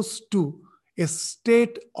it goes to a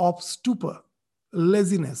state of stupor,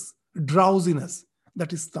 laziness, drowsiness,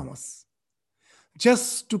 that is tamas.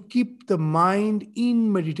 Just to keep the mind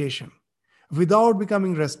in meditation without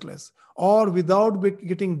becoming restless or without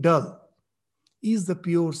getting dull is the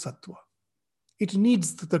pure sattva. It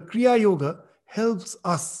needs, the Kriya Yoga helps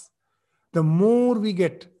us The more we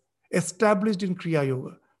get established in Kriya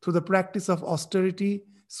Yoga through the practice of austerity,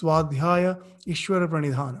 Swadhyaya, Ishvara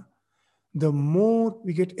Pranidhana, the more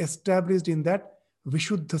we get established in that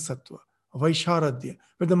Vishuddha Sattva, Vaisharadhya,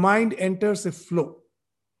 where the mind enters a flow.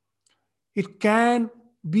 It can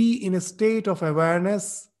be in a state of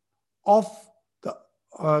awareness of the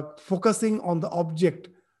focusing on the object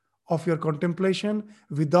of your contemplation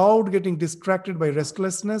without getting distracted by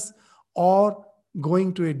restlessness or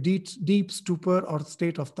going to a deep stupor or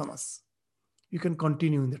state of tamas. You can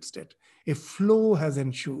continue in that state. A flow has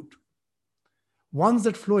ensued. Once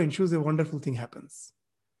that flow ensues, a wonderful thing happens.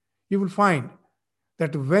 You will find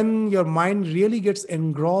that when your mind really gets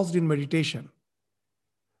engrossed in meditation,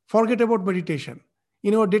 forget about meditation.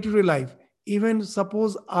 In our day-to-day life, even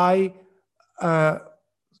suppose I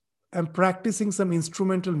am practicing some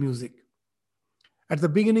instrumental music. At the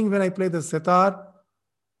beginning, when I play the sitar,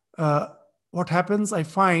 what happens, I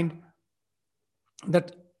find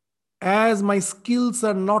that as my skills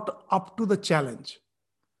are not up to the challenge,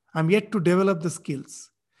 I'm yet to develop the skills.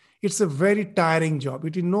 It's a very tiring job.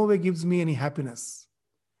 It in no way gives me any happiness.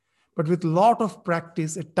 But with a lot of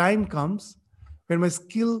practice, a time comes when my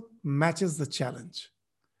skill matches the challenge.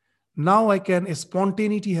 Now a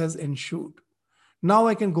spontaneity has ensued. Now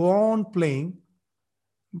I can go on playing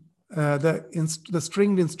the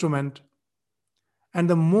stringed instrument. And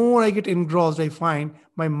the more I get engrossed, I find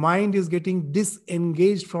my mind is getting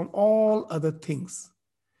disengaged from all other things.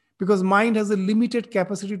 Because mind has a limited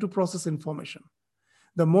capacity to process information.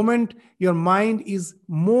 The moment your mind is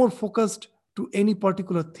more focused to any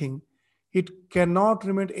particular thing, it cannot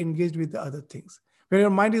remain engaged with the other things. When your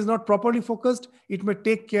mind is not properly focused, it may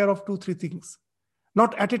take care of 2-3 things.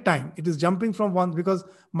 Not at a time. It is jumping from one, because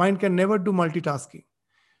mind can never do multitasking.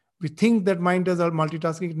 We think that mind does all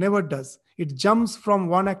multitasking. It never does. It jumps from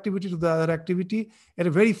one activity to the other activity at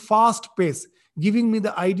a very fast pace, giving me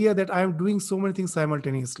the idea that I am doing so many things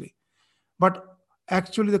simultaneously. But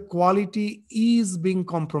actually the quality is being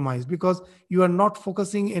compromised because you are not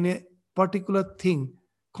focusing in a particular thing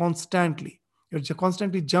constantly. You're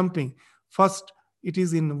constantly jumping. First, it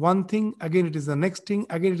is in one thing. Again, it is the next thing.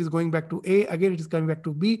 Again, it is going back to A. Again, it is coming back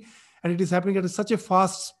to B. And it is happening at such a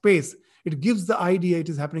fast pace. It gives the idea it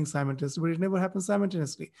is happening simultaneously, but it never happens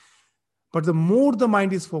simultaneously. But the more the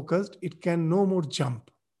mind is focused, it can no more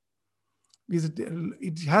jump.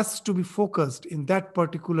 It has to be focused in that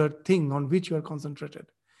particular thing on which you are concentrated.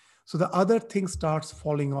 So the other thing starts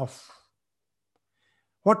falling off.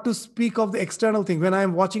 What to speak of the external thing? When I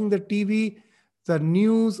am watching the TV, the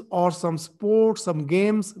news or some sports, some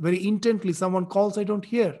games, very intently, someone calls, I don't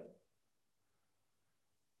hear.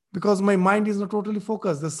 Because my mind is not totally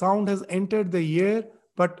focused. The sound has entered the ear,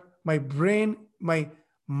 but my brain, my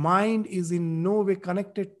mind is in no way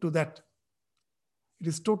connected to that. It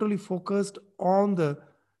is totally focused on the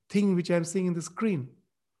thing which I am seeing in the screen.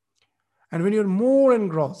 And when you're more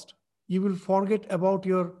engrossed, you will forget about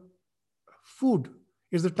your food.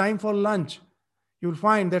 It's the time for lunch. You will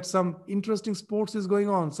find that some interesting sports is going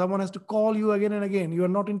on. Someone has to call you again and again. You are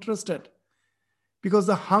not interested. Because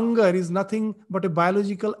the hunger is nothing but a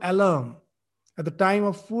biological alarm. At the time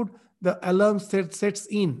of food, the alarm sets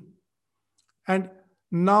in. And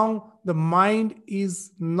now the mind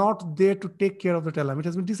is not there to take care of that alarm. It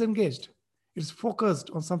has been disengaged. It's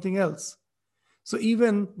focused on something else. So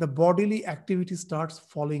even the bodily activity starts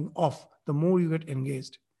falling off the more you get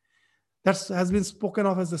engaged. That has been spoken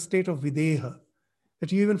of as the state of videha,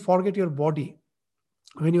 that you even forget your body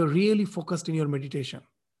when you're really focused in your meditation.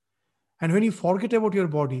 And when you forget about your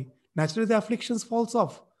body, naturally the afflictions falls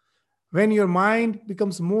off. When your mind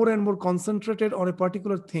becomes more and more concentrated on a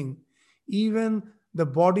particular thing, even the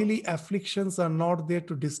bodily afflictions are not there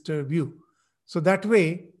to disturb you. So that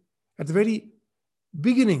way, at the very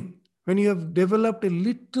beginning, when you have developed a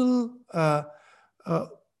little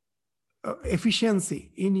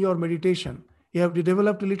efficiency in your meditation, you have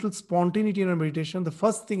developed a little spontaneity in your meditation, the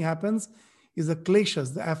first thing happens is the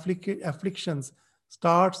kleshas, the afflictions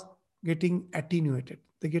starts getting attenuated.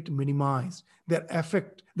 They get minimized. Their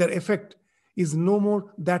effect is no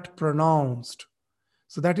more that pronounced.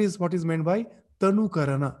 So that is what is meant by tanu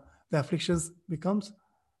karana. The afflictions becomes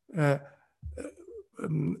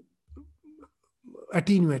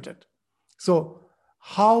attenuated. So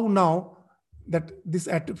how now that this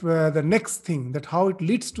the next thing, that how it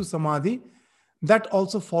leads to samadhi, that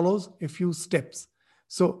also follows a few steps.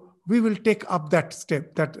 So we will take up that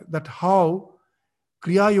step, that how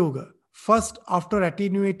Kriya Yoga, first after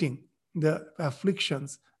attenuating the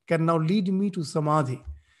afflictions, can now lead me to samadhi.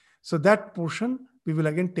 So that portion we will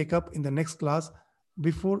again take up in the next class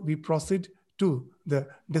before we proceed to the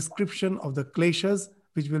description of the kleshas,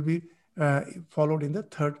 which will be followed in the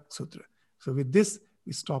third sutra. So with this,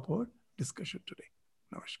 we stop our discussion today.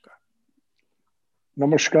 Namaskar.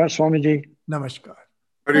 Namaskar, Swamiji. Namaskar.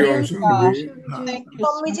 Hari Om, Namaskar, Swamiji. Thank you,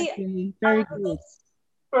 Swamiji. Very good.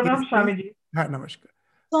 Pranam Swamiji. Namaskar.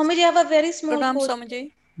 Swamiji, I have a very small Pranam question.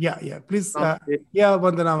 Swamiji. Yeah. Please,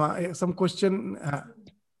 Vandanama, some question.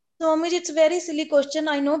 Swamiji, it's a very silly question.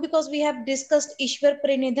 I know because we have discussed Ishwar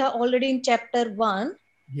Pranidha already in chapter 1.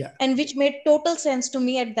 Yeah. And which made total sense to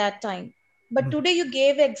me at that time. But today you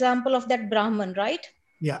gave example of that Brahman, right?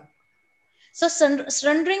 Yeah. So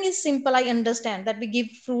surrendering is simple. I understand that we give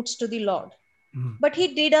fruits to the Lord. But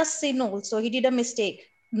he did a sin also. He did a mistake,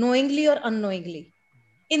 knowingly or unknowingly.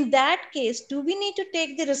 In that case, do we need to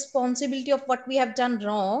take the responsibility of what we have done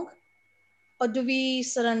wrong? Or do we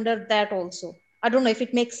surrender that also? I don't know if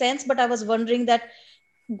it makes sense, but I was wondering that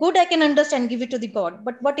good, I can understand, give it to the God.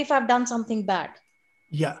 But what if I've done something bad?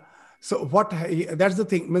 Yeah. So that's the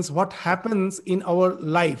thing, means what happens in our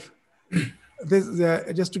life. This,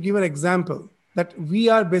 just to give an example, that we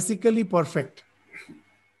are basically perfect.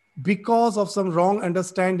 Because of some wrong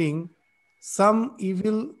understanding, some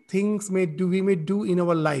evil things we may do in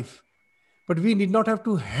our life. But we need not have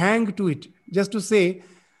to hang to it. Just to say,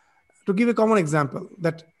 to give a common example,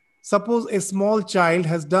 that suppose a small child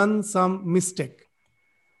has done some mistake.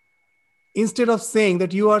 Instead of saying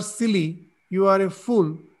that you are silly, you are a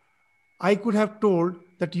fool, I could have told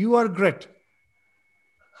that you are great.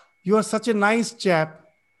 You are such a nice chap.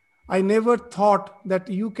 I never thought that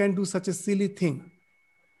you can do such a silly thing.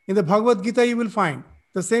 In the Bhagavad Gita, you will find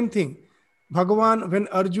the same thing. Bhagavan, when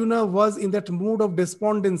Arjuna was in that mood of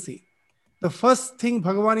despondency, the first thing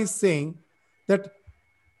Bhagavan is saying that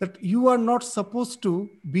you are not supposed to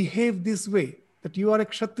behave this way, that you are a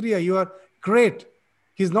Kshatriya, you are great.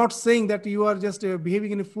 He's not saying that you are just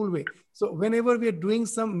behaving in a fool way. So whenever we are doing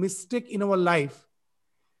some mistake in our life,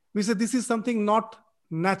 we say this is something not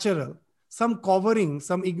natural. Some covering,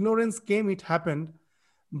 some ignorance came, it happened.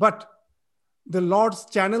 But the Lord's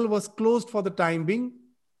channel was closed for the time being,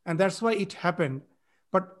 and that's why it happened.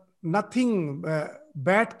 But nothing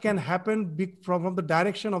bad can happen from the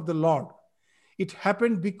direction of the Lord. It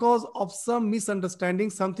happened because of some misunderstanding,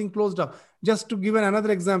 something closed up. Just to give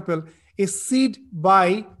another example, a seed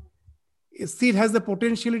has the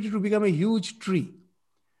potentiality to become a huge tree.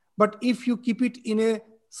 But if you keep it in a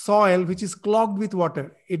soil which is clogged with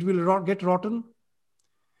water, it will get rotten.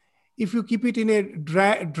 If you keep it in a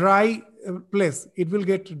dry place, it will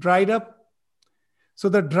get dried up. So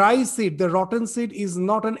the dry seed, the rotten seed is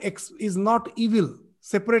not evil,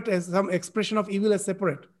 separate as some expression of evil as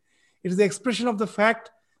separate. It is the expression of the fact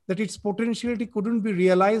that its potentiality couldn't be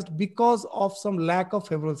realized because of some lack of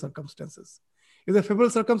favorable circumstances. If the favorable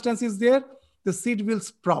circumstance is there, the seed will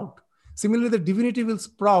sprout. Similarly, the divinity will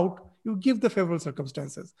sprout. You give the favorable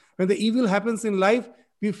circumstances. When the evil happens in life,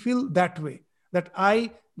 we feel that way, that I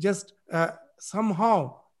just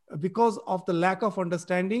somehow, because of the lack of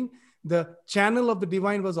understanding, the channel of the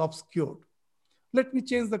divine was obscured. Let me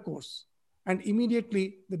change the course. And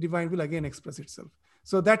immediately the divine will again express itself.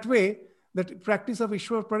 So that way, that practice of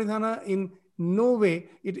Ishwar Pranidhana, in no way,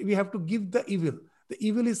 we have to give the evil. The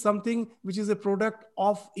evil is something which is a product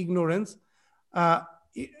of ignorance. As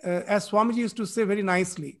Swamiji used to say very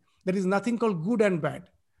nicely, there is nothing called good and bad.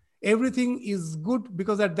 Everything is good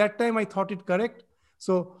because at that time I thought it correct.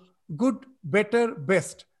 So good, better,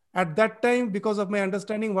 best. At that time, because of my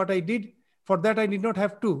understanding what I did, for that I did not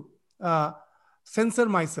have to censor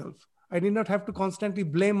myself. I did not have to constantly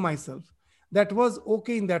blame myself. That was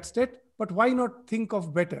okay in that state, but why not think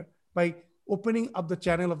of better by opening up the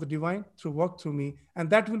channel of the divine through work through me? And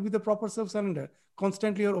that will be the proper self-surrender.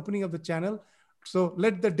 Constantly you're opening up the channel. So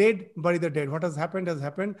let the dead bury the dead. What has happened has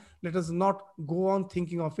happened. Let us not go on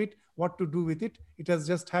thinking of it, what to do with it. It has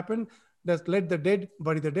just happened. Just let the dead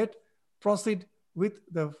bury the dead. Proceed with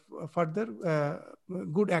the further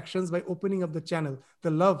good actions by opening up the channel,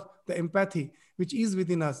 the love, the empathy, which is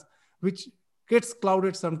within us, which gets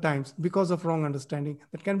clouded sometimes because of wrong understanding,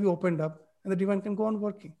 that can be opened up and the divine can go on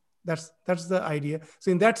working. That's the idea. So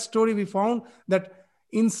in that story, we found that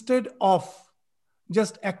instead of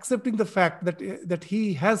just accepting the fact that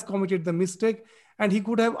he has committed the mistake, and he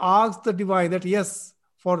could have asked the divine that, yes,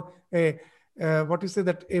 for a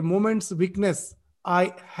moment's weakness,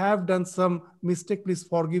 I have done some mistake, please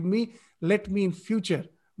forgive me. Let me in future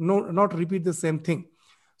not repeat the same thing.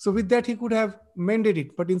 So with that, he could have mended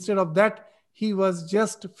it. But instead of that, he was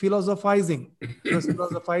just philosophizing. He was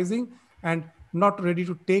philosophizing and not ready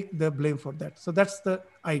to take the blame for that. So that's the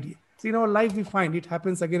idea. So in our life, we find it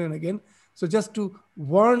happens again and again. So just to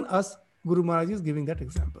warn us, Guru Maharaj is giving that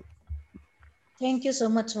example. Thank you so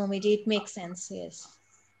much, Swamiji. It makes sense, yes.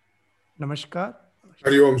 Namaskar.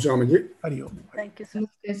 Hari Om, Swamiji. Hari Om. Thank you, sir.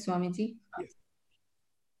 Namaste, Swamiji.